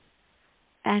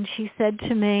 and she said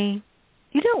to me,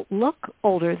 "You don't look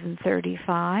older than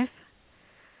 35.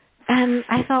 And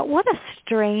I thought, what a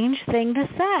strange thing to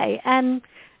say. And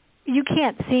you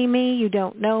can't see me, you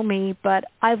don't know me, but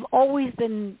I've always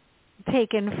been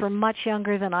taken for much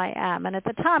younger than I am. And at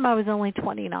the time, I was only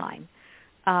 29.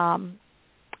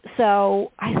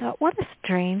 So I thought, what a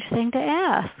strange thing to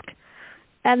ask.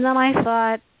 And then I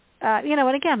thought,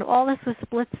 and again, all this was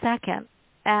split second.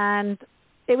 And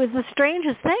it was the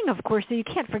strangest thing, of course, so you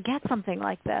can't forget something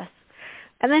like this.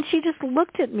 And then she just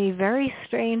looked at me very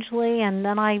strangely, and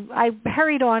then I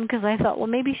hurried on because I thought, well,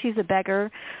 maybe she's a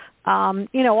beggar.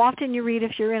 Often you read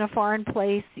if you're in a foreign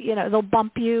place, they'll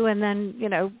bump you, and then,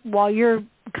 while you're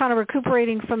kind of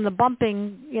recuperating from the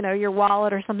bumping, your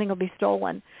wallet or something will be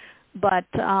stolen. But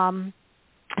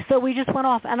so we just went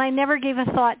off, and I never gave a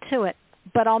thought to it,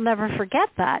 but I'll never forget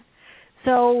that.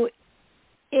 So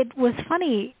it was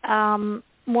funny,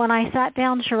 when I sat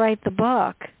down to write the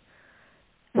book,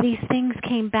 these things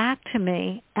came back to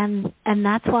me, and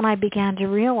that's when I began to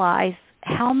realize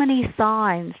how many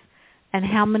signs and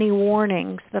how many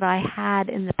warnings that I had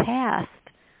in the past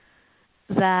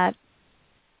that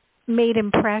made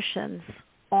impressions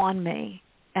on me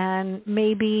and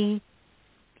maybe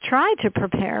tried to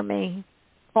prepare me,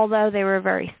 although they were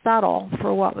very subtle,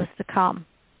 for what was to come.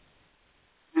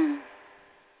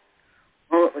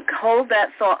 Well, hold that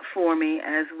thought for me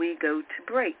as we go to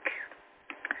break.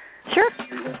 Sure.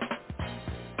 You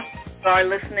are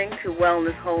listening to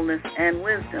Wellness, Wholeness, and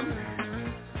Wisdom.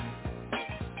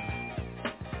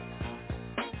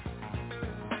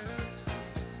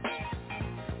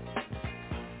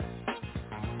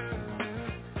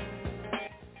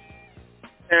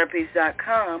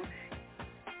 amtherapies.com.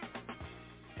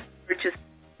 Purchase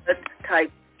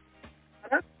type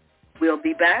product. We'll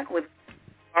be back with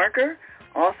Parker,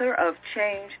 author of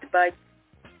Changed by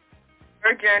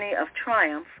Her Journey of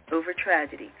Triumph Over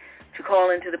Tragedy. To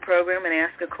call into the program and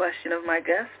ask a question of my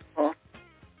guest, call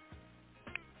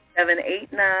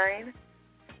 789-6835.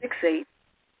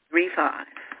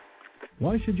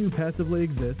 Why should you passively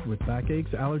exist with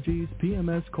backaches, allergies,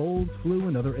 PMS, colds, flu,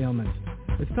 and other ailments?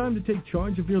 It's time to take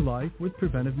charge of your life with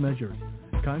preventive measures.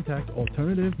 Contact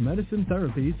Alternative Medicine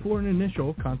Therapies for an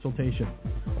initial consultation.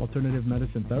 Alternative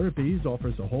Medicine Therapies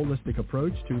offers a holistic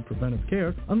approach to preventive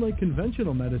care, unlike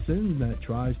conventional medicine that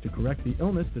tries to correct the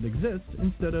illness that exists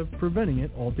instead of preventing it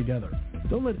altogether.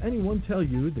 Don't let anyone tell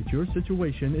you that your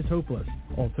situation is hopeless.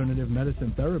 Alternative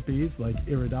medicine therapies like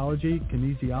iridology,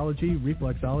 kinesiology,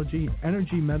 reflexology,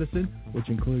 energy medicine, which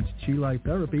includes chi light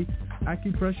therapy,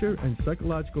 acupressure, and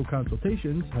psychological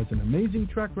consultations, has an amazing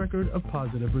track record of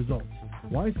positive results.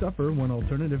 Why suffer when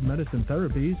Alternative Medicine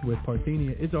Therapies with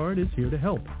Parthenia Izzard is here to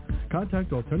help?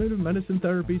 Contact Alternative Medicine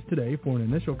Therapies today for an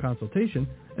initial consultation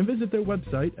and visit their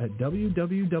website at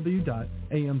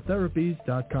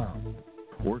www.amtherapies.com.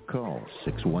 Or call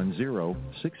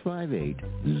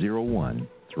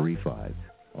 610-658-0135.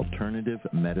 Alternative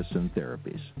Medicine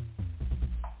Therapies.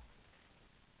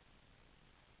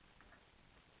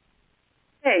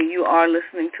 Hey, you are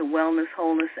listening to Wellness,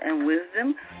 Wholeness, and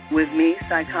Wisdom with me,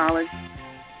 psychologist,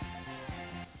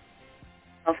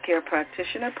 healthcare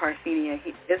practitioner, Parthenia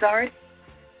Izzard.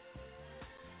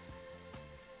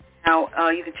 Now,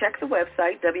 you can check the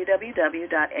website,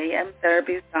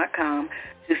 www.amtherapies.com,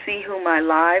 to see who my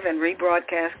live and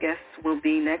rebroadcast guests will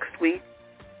be next week,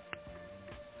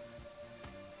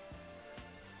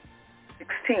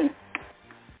 16.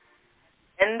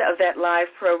 End of that live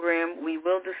program, we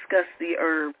will discuss the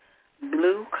herb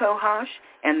blue cohosh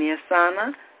and the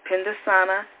asana,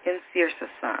 pindasana, and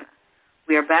sirsasana.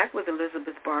 We are back with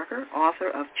Elizabeth Barker, author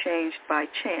of Changed by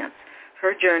Chance,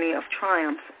 Her Journey of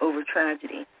Triumph Over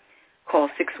Tragedy. Call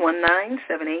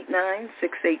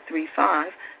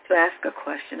 619-789-6835 to ask a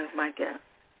question of my guest.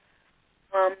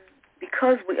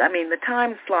 Because the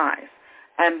time flies,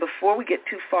 and before we get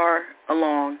too far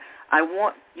along, I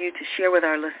want you to share with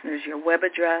our listeners your web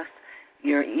address,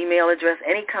 your email address,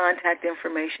 any contact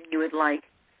information you would like.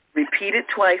 Repeat it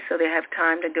twice so they have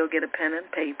time to go get a pen and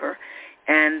paper,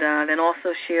 and then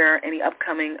also share any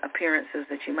upcoming appearances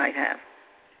that you might have.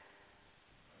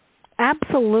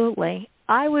 Absolutely.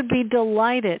 I would be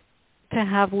delighted to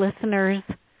have listeners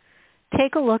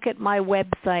take a look at my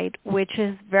website, which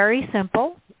is very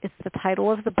simple. It's the title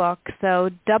of the book. So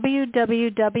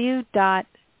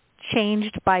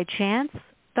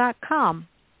www.changedbychance.com.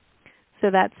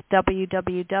 So that's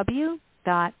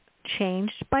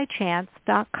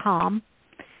www.changedbychance.com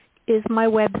is my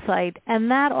website.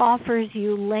 And that offers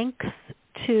you links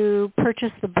to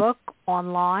purchase the book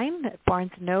online at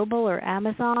Barnes & Noble or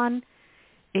Amazon.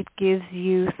 It gives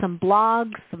you some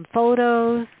blogs, some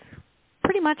photos,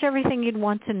 pretty much everything you'd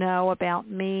want to know about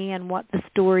me and what the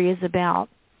story is about.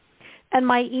 And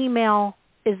my email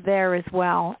is there as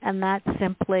well, and that's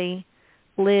simply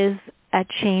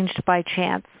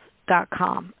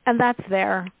liz@changedbychance.com. And that's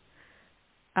there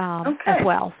as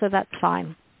well, so that's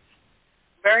fine.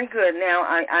 Very good. Now,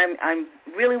 I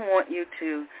really want you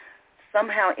to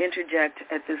somehow interject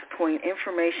at this point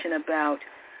information about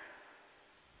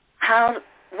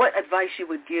what advice you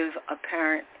would give a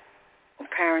parent or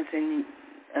parents in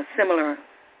a similar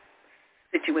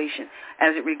situation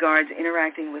as it regards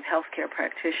interacting with healthcare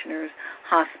practitioners,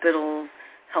 hospitals,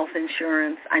 health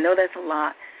insurance. I know that's a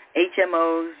lot.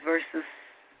 HMOs versus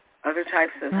other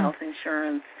types of health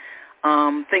insurance,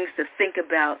 things to think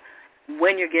about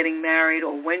when you're getting married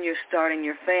or when you're starting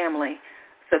your family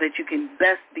so that you can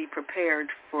best be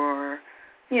prepared for,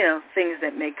 things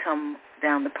that may come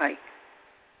down the pike.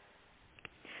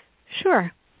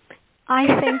 Sure. I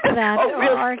think that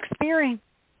our experience,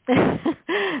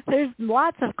 there's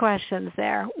lots of questions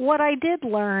there. What I did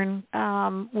learn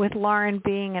with Lauren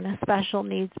being in a special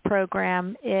needs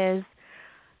program is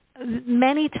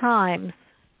many times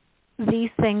these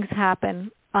things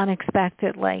happen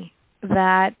unexpectedly,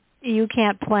 that you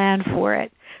can't plan for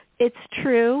it. It's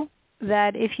true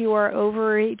that if you are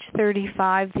over age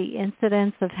 35, the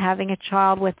incidence of having a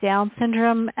child with Down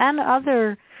syndrome and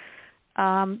other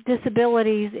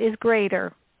disabilities is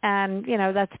greater. And,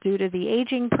 that's due to the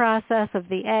aging process of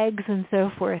the eggs and so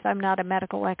forth. I'm not a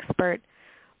medical expert.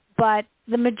 But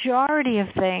the majority of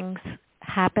things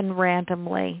happen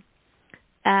randomly.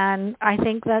 And I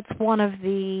think that's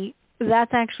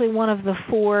actually one of the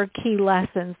 4 key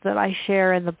lessons that I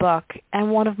share in the book.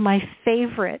 And one of my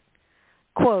favorite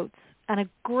quotes and a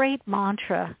great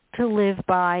mantra to live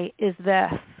by is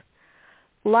this: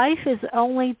 life is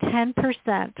only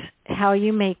 10% how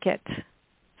you make it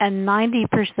and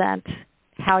 90%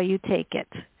 how you take it.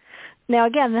 Now,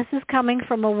 again, this is coming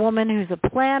from a woman who's a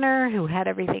planner, who had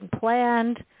everything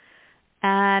planned.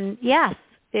 And yes,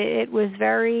 it was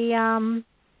very,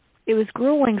 it was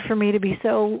grueling for me to be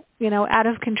so, out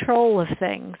of control of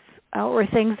things, or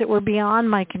things that were beyond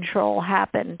my control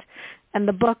happened. And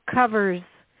the book covers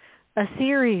a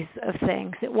series of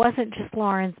things. It wasn't just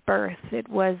Lauren's birth. It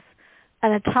was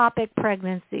an ectopic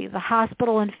pregnancy, the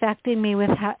hospital infecting me with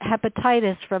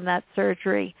hepatitis from that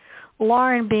surgery,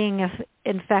 Lauren being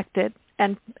infected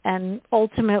and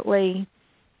ultimately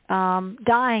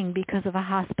dying because of a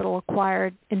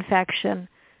hospital-acquired infection,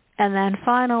 and then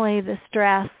finally the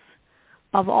stress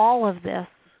of all of this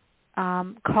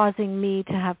causing me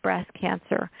to have breast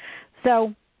cancer.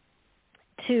 So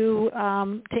to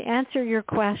answer your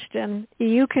question,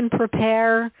 you can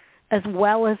prepare as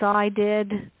well as I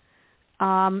did.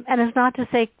 And it's not to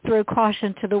say throw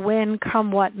caution to the wind,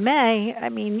 come what may. I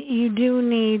mean, you do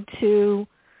need to,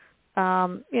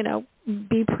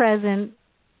 be present,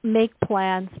 make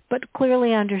plans, but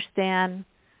clearly understand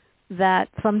that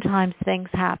sometimes things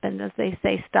happen. As they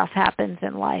say, stuff happens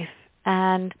in life.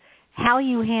 And how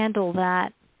you handle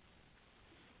that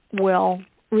will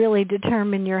really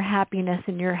determine your happiness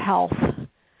and your health.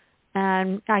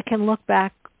 And I can look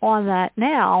back on that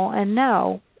now and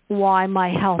know why my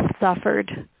health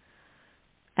suffered.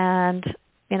 And,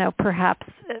 perhaps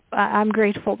I'm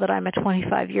grateful that I'm a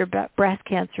 25-year breast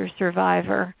cancer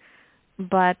survivor,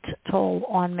 but toll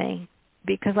on me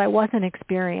because I wasn't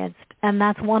experienced. And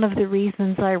that's one of the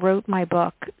reasons I wrote my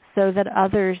book, so that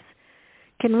others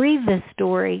can read this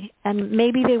story. And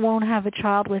maybe they won't have a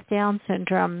child with Down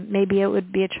syndrome. Maybe it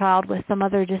would be a child with some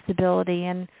other disability.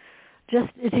 And just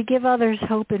to give others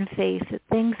hope and faith that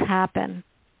things happen.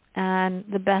 And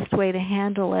the best way to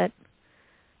handle it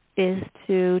is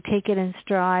to take it in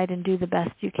stride and do the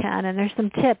best you can. And there's some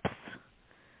tips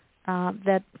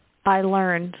that I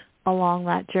learned along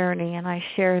that journey, and I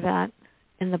share that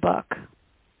in the book.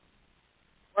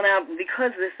 Well, now,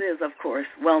 because this is, of course,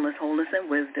 Wellness, Wholeness, and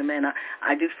Wisdom, and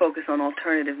I do focus on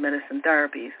alternative medicine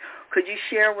therapies, could you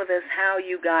share with us how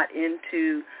you got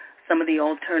into some of the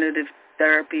alternative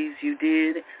therapies you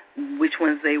did, which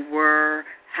ones they were,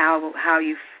 how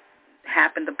you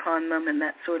happened upon them, and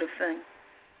that sort of thing?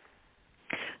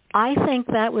 I think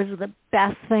that was the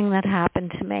best thing that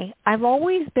happened to me. I've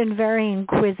always been very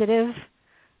inquisitive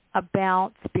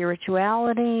about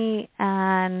spirituality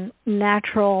and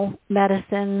natural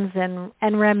medicines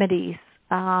and remedies.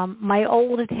 My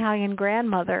old Italian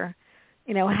grandmother,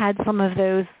 had some of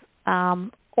those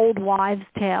old wives'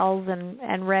 tales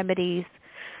and remedies.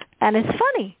 And it's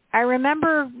funny. I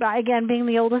remember, again, being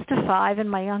the oldest of 5 and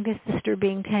my youngest sister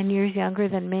being 10 years younger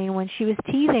than me. When she was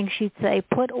teething, she'd say,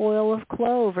 put oil of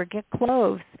clove or get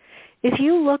cloves. If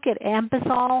you look at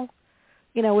Ampicol,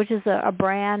 which is a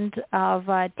brand of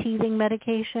teething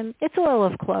medication, it's oil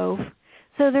of clove.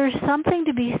 So there's something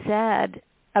to be said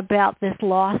about this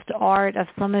lost art of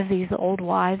some of these old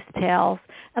wives' tales.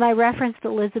 And I referenced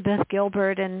Elizabeth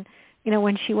Gilbert and,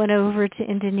 when she went over to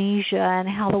Indonesia and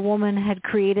how the woman had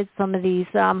created some of these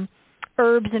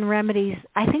herbs and remedies.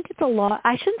 I think it's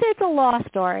I shouldn't say it's a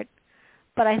lost art,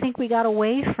 but I think we got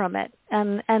away from it.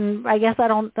 And I guess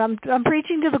I'm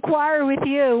preaching to the choir with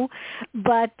you,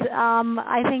 but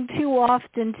I think too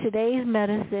often today's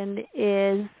medicine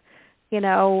is,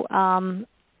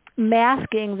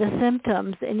 masking the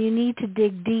symptoms, and you need to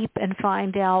dig deep and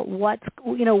find out what's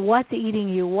eating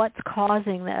you, what's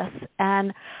causing this.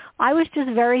 And I was just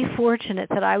very fortunate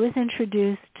that I was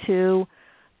introduced to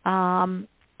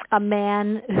a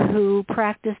man who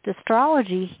practiced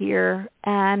astrology here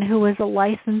and who was a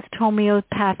licensed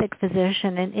homeopathic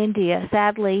physician in India.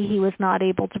 Sadly, he was not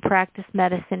able to practice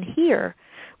medicine here,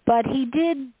 but he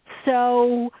did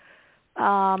so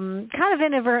kind of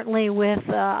inadvertently with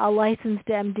a licensed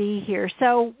MD here.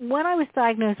 So when I was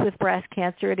diagnosed with breast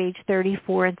cancer at age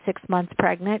 34 and 6 months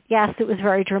pregnant, yes, it was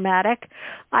very dramatic.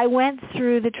 I went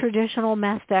through the traditional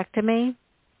mastectomy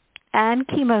and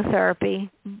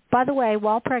chemotherapy, by the way,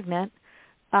 while pregnant.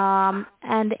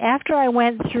 And after I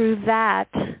went through that,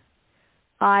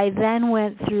 I then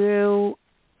went through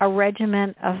a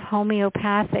regimen of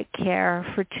homeopathic care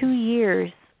for 2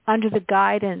 years under the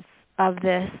guidance of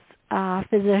this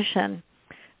physician,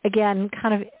 again,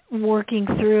 kind of working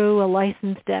through a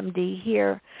licensed MD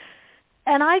here.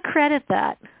 And I credit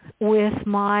that with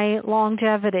my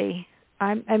longevity.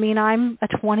 I'm a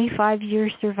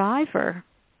 25-year survivor.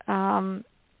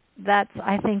 That's,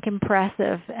 I think,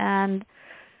 impressive. And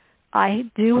I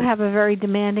do have a very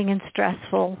demanding and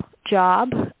stressful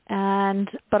job,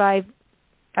 but I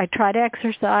try to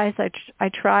exercise. I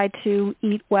try to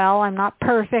eat well. I'm not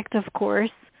perfect, of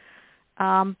course,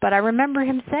 but I remember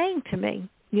him saying to me,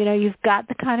 you've got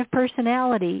the kind of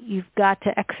personality. You've got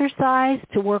to exercise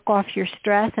to work off your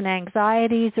stress and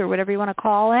anxieties or whatever you want to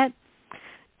call it,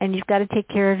 and you've got to take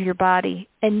care of your body.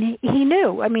 And he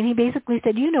knew. I mean, he basically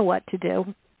said, you know what to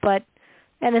do,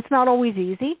 and it's not always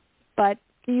easy, but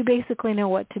you basically know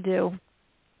what to do.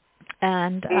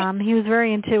 And he was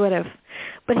very intuitive.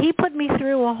 But he put me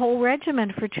through a whole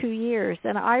regimen for 2 years,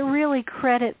 and I really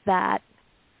credit that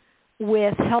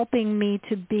with helping me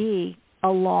to be a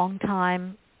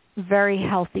long-time, very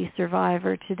healthy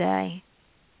survivor today.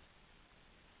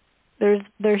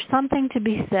 There's something to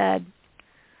be said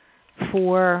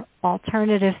for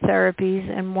alternative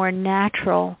therapies and more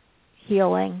natural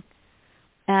healing.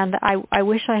 And I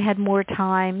wish I had more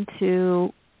time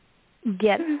to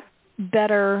get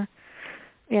better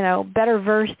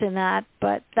versed in that,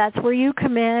 but that's where you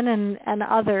come in and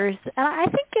others. And I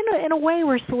think in a way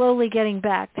we're slowly getting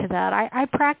back to that. I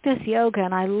practice yoga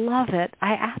and I love it.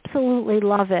 I absolutely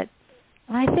love it.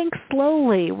 And I think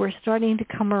slowly we're starting to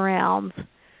come around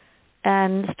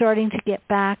and starting to get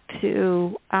back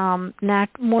to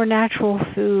more natural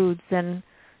foods and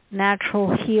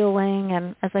natural healing.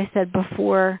 And as I said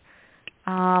before,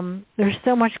 there's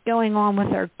so much going on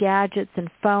with our gadgets and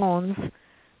phones.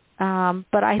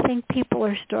 But I think people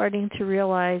are starting to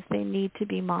realize they need to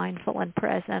be mindful and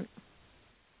present.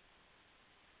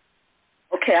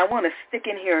 Okay, I want to stick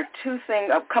in here two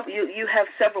things. You have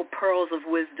several pearls of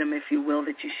wisdom, if you will,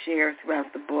 that you share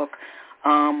throughout the book.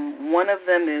 One of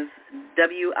them is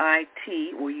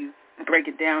WIT, where you break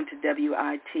it down to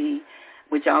WIT,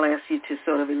 which I'll ask you to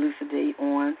sort of elucidate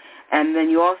on. And then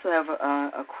you also have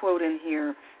a quote in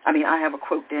here. I have a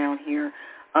quote down here.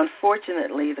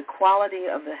 Unfortunately, the quality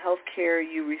of the health care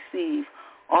you receive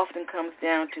often comes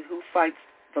down to who fights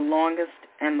the longest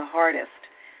and the hardest.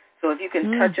 So if you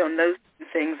can touch on those two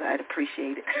things, I'd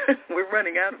appreciate it. We're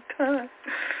running out of time.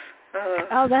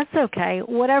 Oh, that's okay.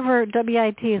 Whatever,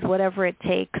 WIT is whatever it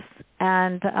takes.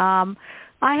 And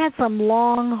I had some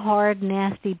long, hard,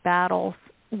 nasty battles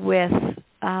with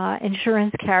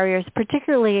insurance carriers,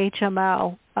 particularly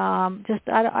HMO.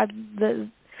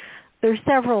 There's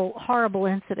several horrible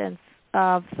incidents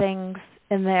of things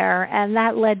in there, and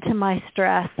that led to my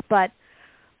stress. But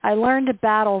I learned to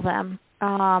battle them.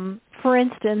 For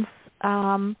instance,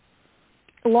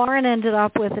 Lauren ended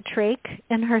up with a trach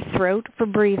in her throat for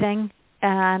breathing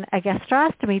and a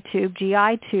gastrostomy tube,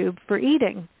 GI tube, for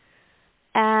eating.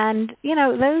 And,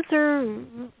 those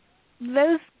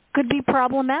could be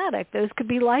problematic. Those could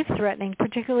be life-threatening,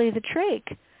 particularly the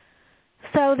trach.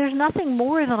 So there's nothing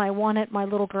more than I wanted my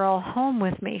little girl home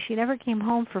with me. She never came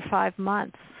home for 5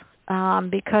 months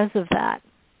because of that.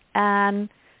 And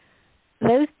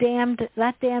that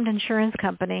damned insurance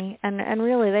company, and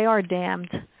really they are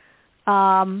damned,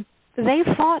 they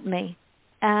fought me.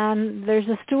 And there's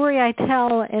a story I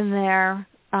tell in there.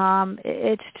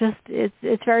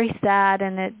 It's very sad,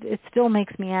 and it still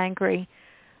makes me angry.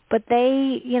 But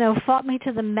they, fought me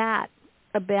to the mat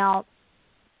about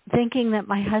thinking that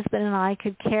my husband and I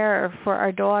could care for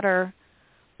our daughter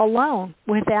alone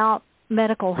without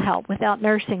medical help, without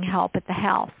nursing help at the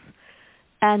house.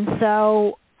 And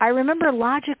so I remember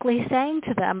logically saying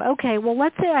to them, okay, well,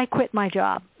 let's say I quit my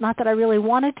job. Not that I really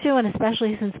wanted to, and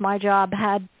especially since my job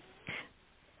had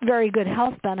very good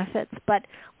health benefits, but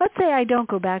let's say I don't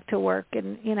go back to work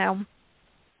and,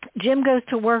 Jim goes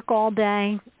to work all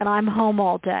day and I'm home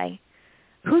all day.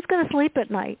 Who's going to sleep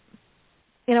at night?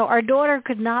 Our daughter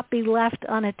could not be left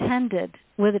unattended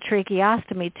with a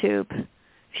tracheostomy tube.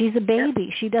 She's a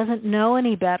baby. She doesn't know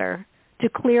any better to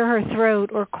clear her throat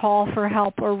or call for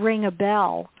help or ring a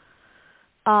bell.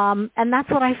 And that's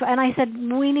what I said,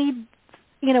 we need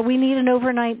an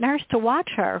overnight nurse to watch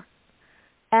her.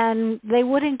 And they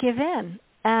wouldn't give in.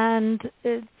 And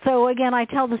so, again, I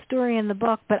tell the story in the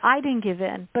book, but I didn't give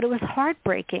in. But it was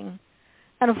heartbreaking.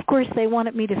 And, of course, they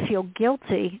wanted me to feel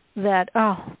guilty that,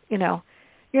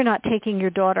 you're not taking your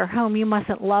daughter home. You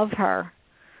mustn't love her.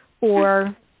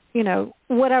 Or,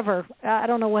 whatever. I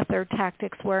don't know what their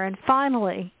tactics were. And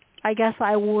finally, I guess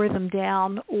I wore them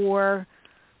down, or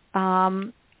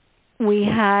we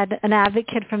had an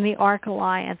advocate from the ARC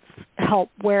Alliance help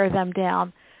wear them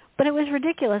down. But it was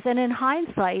ridiculous. And in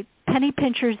hindsight, penny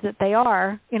pinchers that they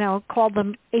are, called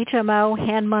them HMO,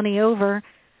 hand money over.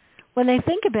 When they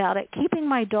think about it, keeping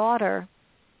my daughter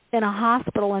in a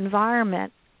hospital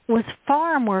environment was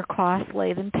far more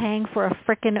costly than paying for a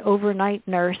frickin' overnight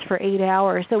nurse for 8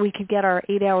 hours so we could get our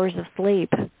 8 hours of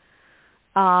sleep.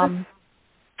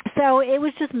 So it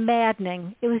was just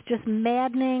maddening. It was just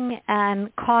maddening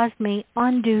and caused me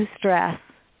undue stress,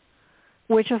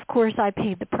 which, of course, I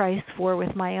paid the price for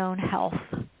with my own health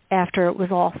after it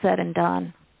was all said and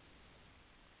done.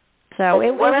 So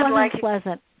it wasn't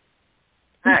pleasant.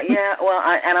 Yeah, well,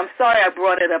 and I'm sorry I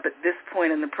brought it up at this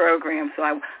point in the program, so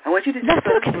I want you to just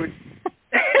okay.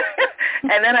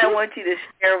 and then I want you to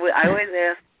share I always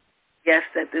ask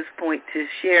guests at this point to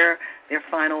share their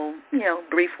final,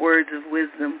 brief words of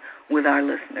wisdom with our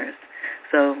listeners.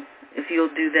 So if you'll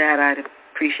do that, I'd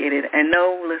appreciate it. And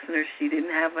no, listeners, she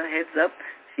didn't have a heads up.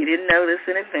 She didn't know this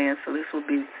in advance, so this will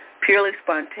be purely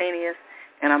spontaneous,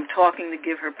 and I'm talking to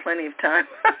give her plenty of time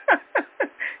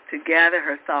to gather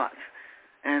her thoughts.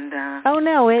 And oh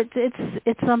no,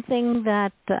 it's something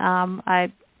that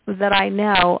I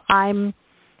know.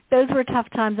 Those were tough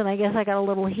times, and I guess I got a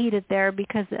little heated there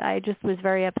because I just was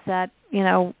very upset,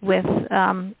 with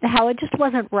how it just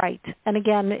wasn't right. And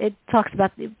again,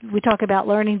 we talk about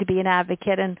learning to be an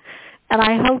advocate, and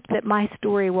I hope that my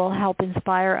story will help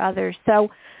inspire others. So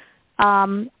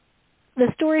the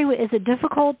story is a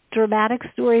difficult, dramatic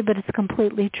story, but it's a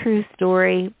completely true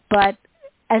story. But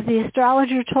as the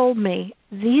astrologer told me,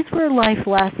 these were life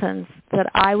lessons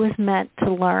that I was meant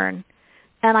to learn,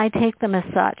 and I take them as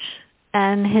such.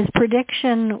 And his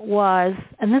prediction was,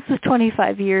 and this was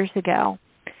 25 years ago,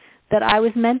 that I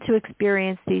was meant to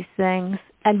experience these things.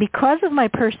 And because of my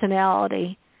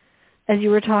personality, as you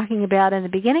were talking about in the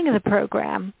beginning of the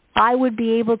program, I would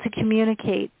be able to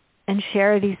communicate and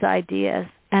share these ideas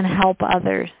and help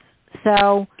others.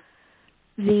 So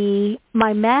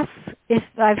my mess, if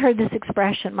I've heard this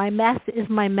expression, my mess is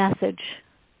my message.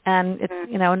 And it's,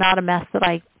 not a mess that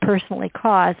I personally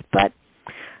caused, but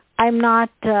I'm not,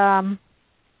 I'm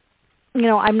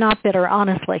not bitter,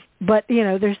 honestly. But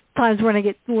there's times when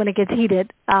it gets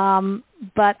heated.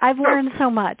 But I've learned so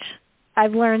much.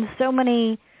 I've learned so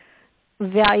many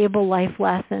valuable life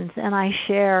lessons, and I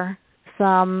share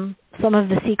some of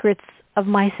the secrets of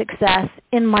my success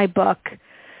in my book,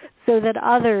 so that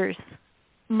others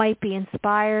might be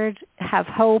inspired, have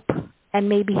hope, and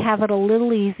maybe have it a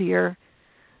little easier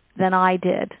than I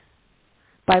did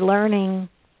by learning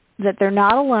that they're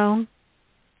not alone,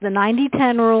 the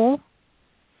 90-10 rule,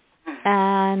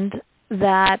 and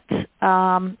that,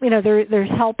 there's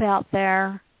help out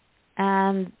there,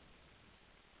 and,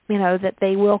 that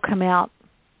they will come out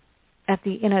at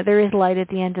the, there is light at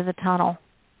the end of the tunnel.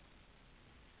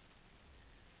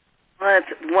 Well,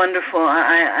 that's wonderful.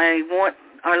 I want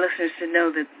our listeners to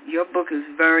know that your book is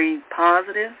very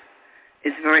positive.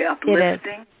 It's very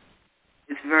uplifting.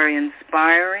 It's very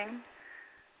inspiring.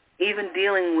 Even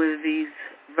dealing with these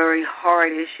very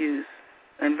hard issues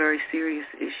and very serious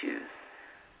issues.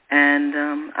 And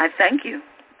I thank you.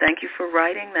 Thank you for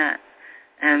writing that.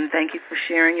 And thank you for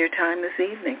sharing your time this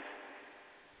evening.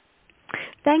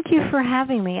 Thank you for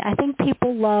having me. I think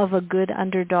people love a good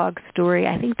underdog story.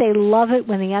 I think they love it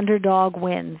when the underdog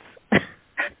wins.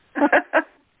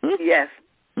 Yes,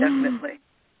 definitely.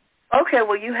 Okay,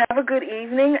 well, you have a good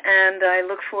evening, and I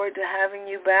look forward to having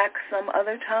you back some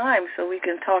other time so we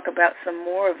can talk about some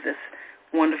more of this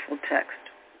wonderful text.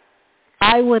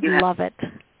 I would love it.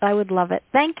 I would love it.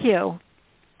 Thank you.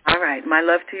 All right. My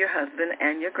love to your husband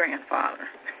and your grandfather.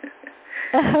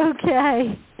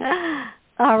 Okay.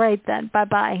 All right, then.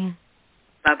 Bye-bye.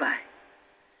 Bye-bye.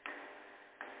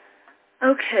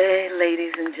 Okay,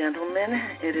 ladies and gentlemen,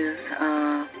 it is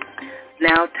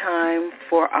now time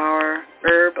for our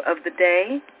herb of the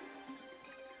day.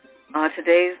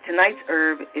 Tonight's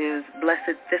herb is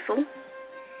blessed thistle,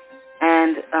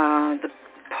 and the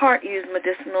part used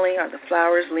medicinally are the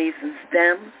flowers, leaves, and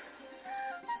stems.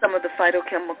 Some of the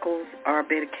phytochemicals are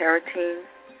beta-carotene,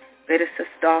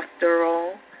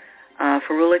 beta-sitosterol,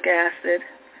 ferulic acid,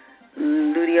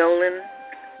 luteolin.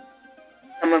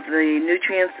 Some of the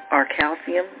nutrients are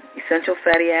calcium, essential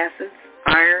fatty acids,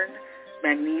 iron,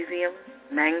 magnesium,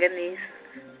 manganese,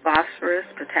 phosphorus,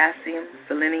 potassium,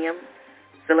 selenium,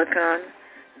 silicon,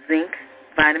 zinc,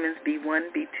 vitamins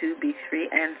B1, B2, B3,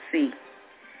 and C.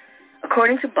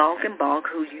 According to Balk & Balk,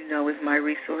 who you know is my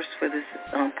resource for this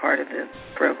part of the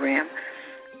program,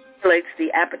 regulates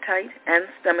the appetite and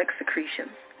stomach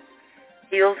secretions,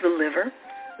 heals the liver,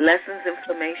 lessens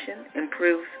inflammation,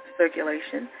 improves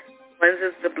circulation,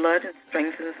 cleanses the blood, and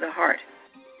strengthens the heart.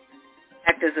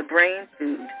 Act as a brain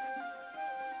food.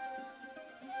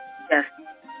 Yes.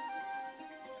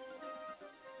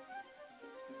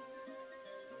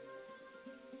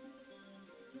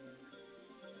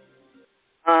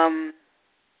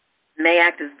 May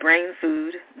act as brain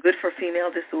food, good for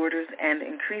female disorders, and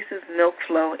increases milk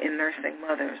flow in nursing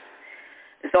mothers.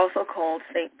 It's also called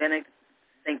St.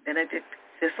 St. Benedict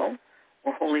thistle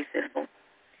or holy thistle.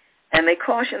 And they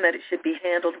caution that it should be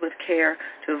handled with care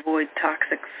to avoid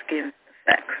toxic skin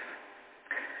effects.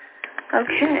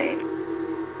 Okay.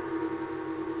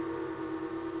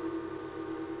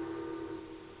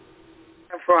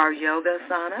 And for our yoga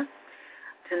asana,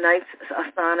 tonight's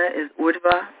asana is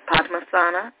Urdhva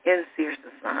Padmasana in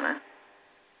Sirsasana.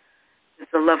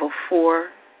 It's a level 4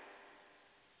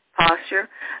 posture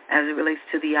as it relates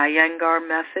to the Iyengar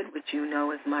method, which you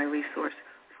know is my resource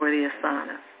for the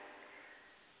asanas.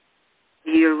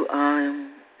 You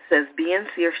says, be in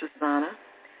Sirsasana.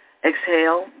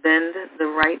 Exhale, bend the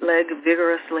right leg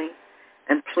vigorously,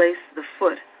 and place the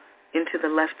foot into the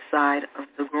left side of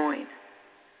the groin.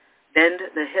 Bend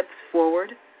the hips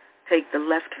forward. Take the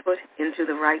left foot into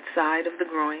the right side of the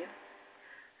groin.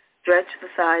 Stretch the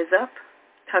thighs up.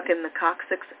 Tuck in the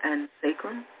coccyx and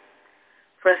sacrum.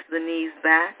 Press the knees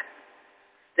back.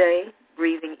 Stay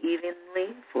breathing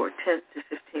evenly for 10 to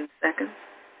 15 seconds.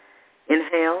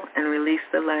 Inhale and release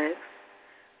the legs.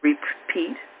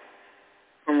 Repeat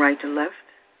from right to left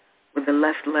with the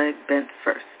left leg bent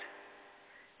first.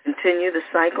 Continue the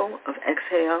cycle of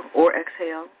exhale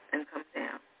and come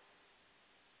down.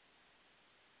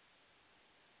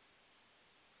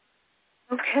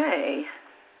 Okay.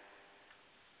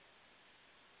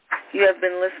 You have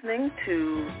been listening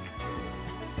to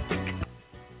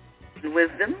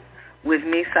Wisdom with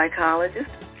me,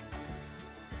 Psychologist,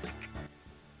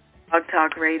 Blog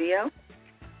Talk Radio,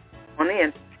 on the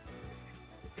internet,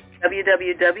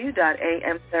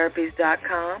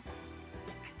 www.amtherapies.com.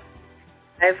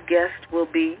 Live guest will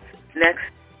be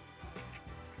next.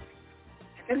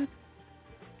 At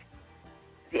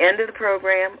the end of the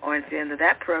program, or at the end of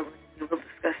that program, we will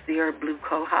discuss the herb blue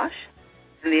kohash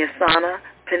and the asana,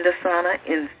 pindasana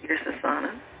in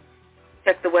Sirsasana.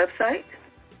 Check the website.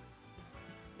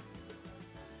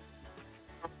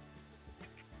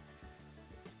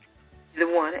 Either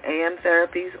one, AM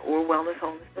Therapies or Wellness,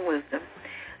 Wholeness, and Wisdom,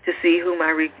 to see who my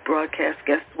rebroadcast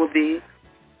guests will be.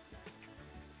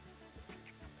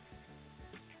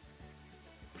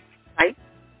 Site,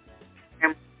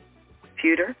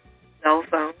 computer, cell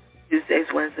phone, Tuesdays,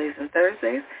 Wednesdays, and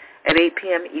Thursdays at 8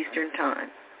 p.m. Eastern Time,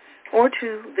 or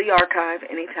to the archive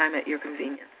anytime at your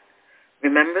convenience.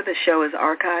 Remember, the show is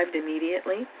archived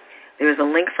immediately. There is a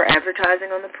link for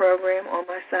advertising on the program on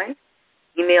my site.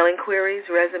 Email inquiries,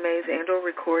 resumes, and or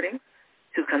recordings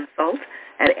to consult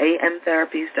at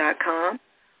amtherapies.com.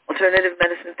 Alternative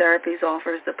Medicine Therapies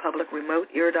offers the public remote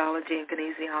iridology and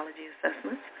kinesiology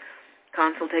assessments,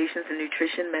 consultations in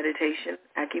nutrition, meditation,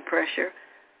 acupressure,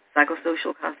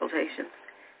 psychosocial consultations.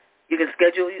 You can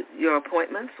schedule your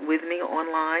appointments with me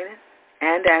online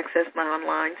and access my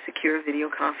online secure video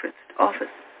conference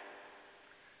office.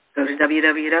 Go to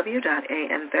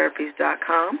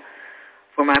www.amtherapies.com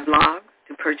for my blog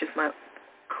to purchase my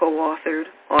co-authored,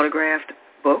 autographed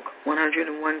book,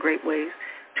 101 Great Ways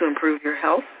to Improve Your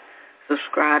Health.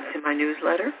 Subscribe to my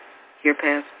newsletter, hear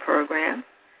past programs,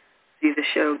 see the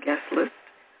show guest list.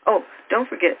 Oh, don't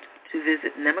forget to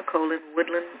visit Nemacolin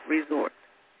Woodland Resort.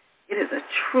 It is a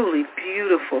truly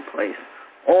beautiful place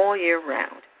all year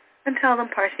round. And tell them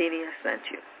Parthenia sent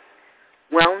you.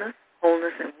 Wellness,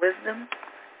 wholeness, and wisdom.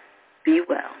 Be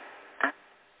well.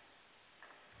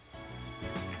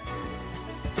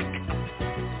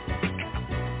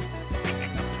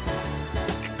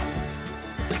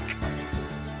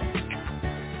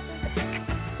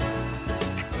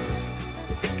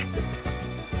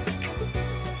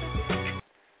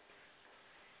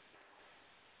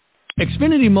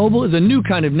 Xfinity Mobile is a new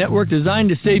kind of network designed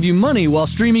to save you money while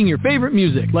streaming your favorite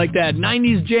music, like that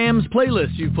 90s Jams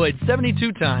playlist you've played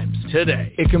 72 times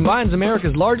today. It combines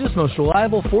America's largest, most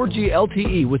reliable 4G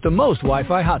LTE with the most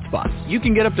Wi-Fi hotspots. You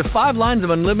can get up to 5 lines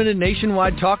of unlimited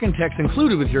nationwide talk and text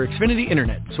included with your Xfinity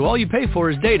Internet, so all you pay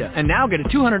for is data. And now get a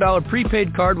 $200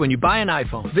 prepaid card when you buy an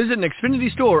iPhone. Visit an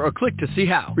Xfinity store or click to see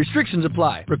how. Restrictions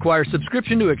apply. Require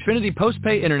subscription to Xfinity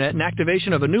Postpay Internet and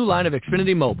activation of a new line of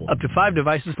Xfinity Mobile. Up to 5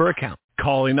 devices per account.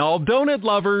 Calling all donut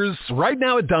lovers. Right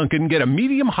now at Dunkin', get a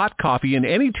medium hot coffee and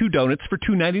any 2 donuts for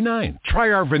 $2.99.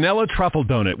 Try our vanilla truffle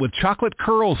donut with chocolate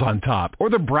curls on top,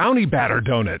 or the brownie batter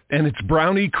donut and its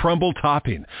brownie crumble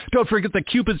topping. Don't forget the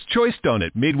Cupid's Choice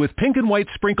donut made with pink and white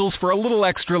sprinkles for a little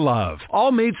extra love.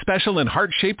 All made special and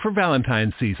heart-shaped for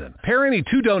Valentine's season. Pair any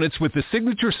 2 donuts with the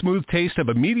signature smooth taste of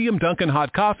a medium Dunkin'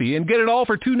 hot coffee and get it all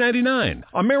for $2.99.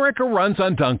 America runs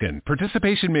on Dunkin'.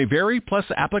 Participation may vary, plus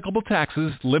applicable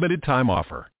taxes. Limited time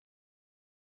offer.